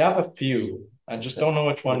you have a few. I just don't know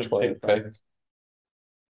which one to pick.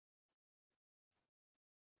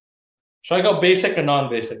 Should I go basic or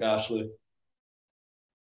non-basic, Ashley?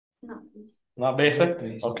 No. Not basic?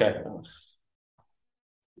 Okay.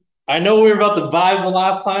 I know we were about the vibes the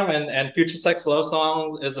last time, and Future Sex Love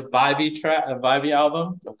Songs is a vibey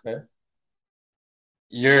album. Okay.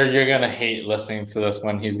 You're gonna hate listening to this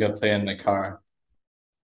when he's gonna play in the car.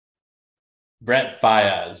 Brent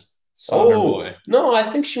Faiyaz, Sonder Boy. No, I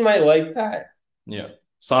think she might like that. Yeah,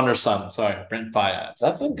 Sonder's son. Sorry, Brent Faiyaz.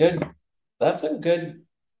 That's a good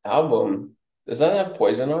album. Does that have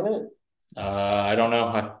Poison on it? I don't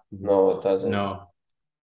know. No, it doesn't. No.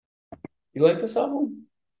 You like this album?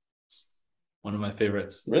 One of my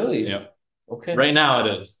favorites. Really? Yeah. Okay. Right now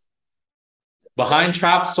it is. Behind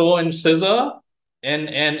Trap Soul and SZA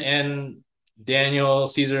and Daniel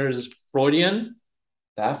Caesar's Freudian.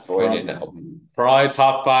 That Freudian album. Probably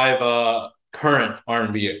top 5 current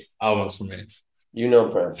R&B albums for me. You know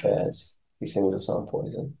Brent Faz. He sings the song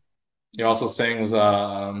Poison. He also sings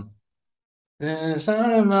There's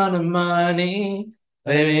not amount of money,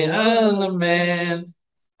 baby, I'm the man.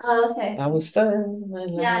 Oh, okay. I was stunned.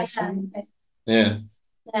 Yeah. Yeah.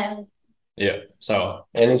 Yeah. Yeah. So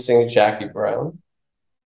and he sings Jackie Brown.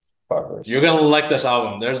 Barbers. You're gonna like this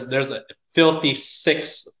album. There's a filthy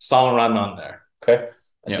 6-song run on there. Okay.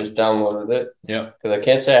 I just downloaded it. Yeah. Because I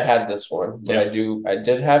can't say I had this one, but I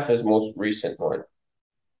did have his most recent one.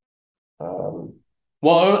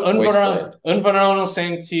 Well, Unverano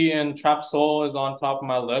Saint T and Trap Soul is on top of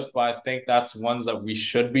my list, but I think that's ones that we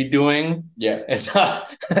should be doing. Yeah. It's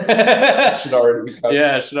it should already be covered.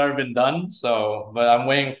 Yeah, it should already been done. So, but I'm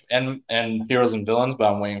waiting and Heroes and Villains,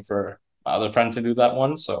 but I'm waiting for my other friend to do that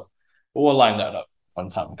one. So we'll line that up when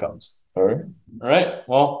time comes. All right. All right.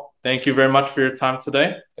 Well, thank you very much for your time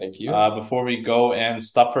today. Thank you. Before we go and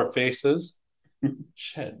stuff our faces.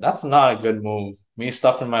 Shit, that's not a good move. Me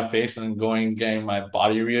stuffing my face and getting my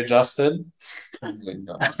body readjusted.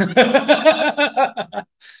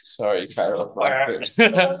 Sorry,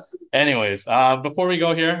 Kyra. Anyways, before we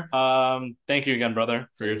go here, thank you again, brother,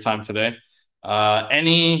 for your time today.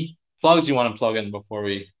 Any plugs you want to plug in before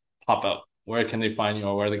we pop out? Where can they find you,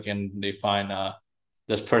 or where can they find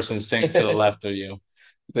this person sitting to the left of you?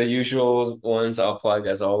 The usual ones I'll plug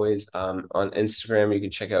as always. On Instagram, you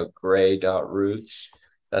can check out gray.roots.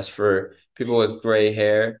 That's for people with gray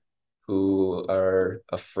hair who are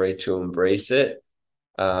afraid to embrace it.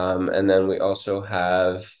 And then we also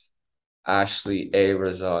have Ashley A.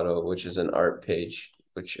 Rosado, which is an art page,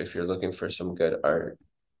 which if you're looking for some good art,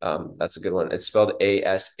 that's a good one. It's spelled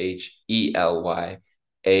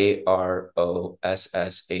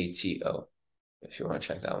ASHELYAROSSATO, if you want to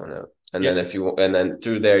check that one out. And then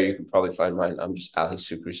through there you can probably find mine. I'm just Ali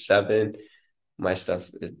Super 7. My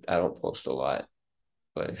stuff, I don't post a lot,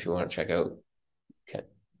 but if you want to check out,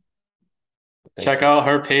 check out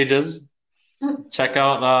her pages. Check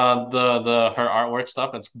out her artwork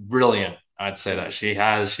stuff. It's brilliant. I'd say that she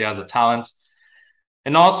has a talent.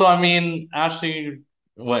 And also, I mean, Ashley,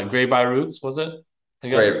 what, Gray by Roots, was it?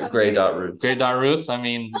 Gray.roots. Gray.roots. I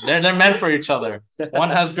mean, they're meant for each other. One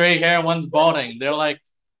has gray hair, one's balding. They're like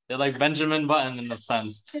Benjamin Button in a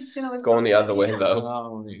sense. Going the other way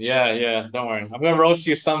though. Yeah. Don't worry. I'm gonna roast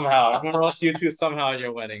you somehow. I'm gonna roast you two somehow at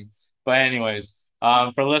your wedding. But anyways,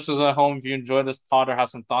 for listeners at home, if you enjoyed this pod or have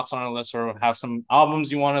some thoughts on our list or have some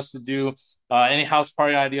albums you want us to do, any house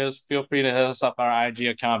party ideas, feel free to hit us up on our IG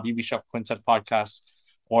account, BB Shop Quintet Podcast,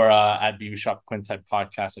 or at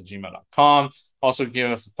bbshopquintetpodcast@gmail.com. Also,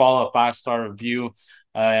 give us a follow, a 5-star review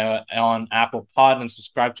on Apple Pod, and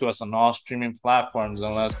subscribe to us on all streaming platforms,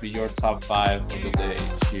 and let us be your top 5 of the day.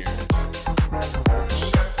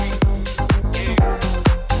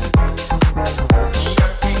 Cheers.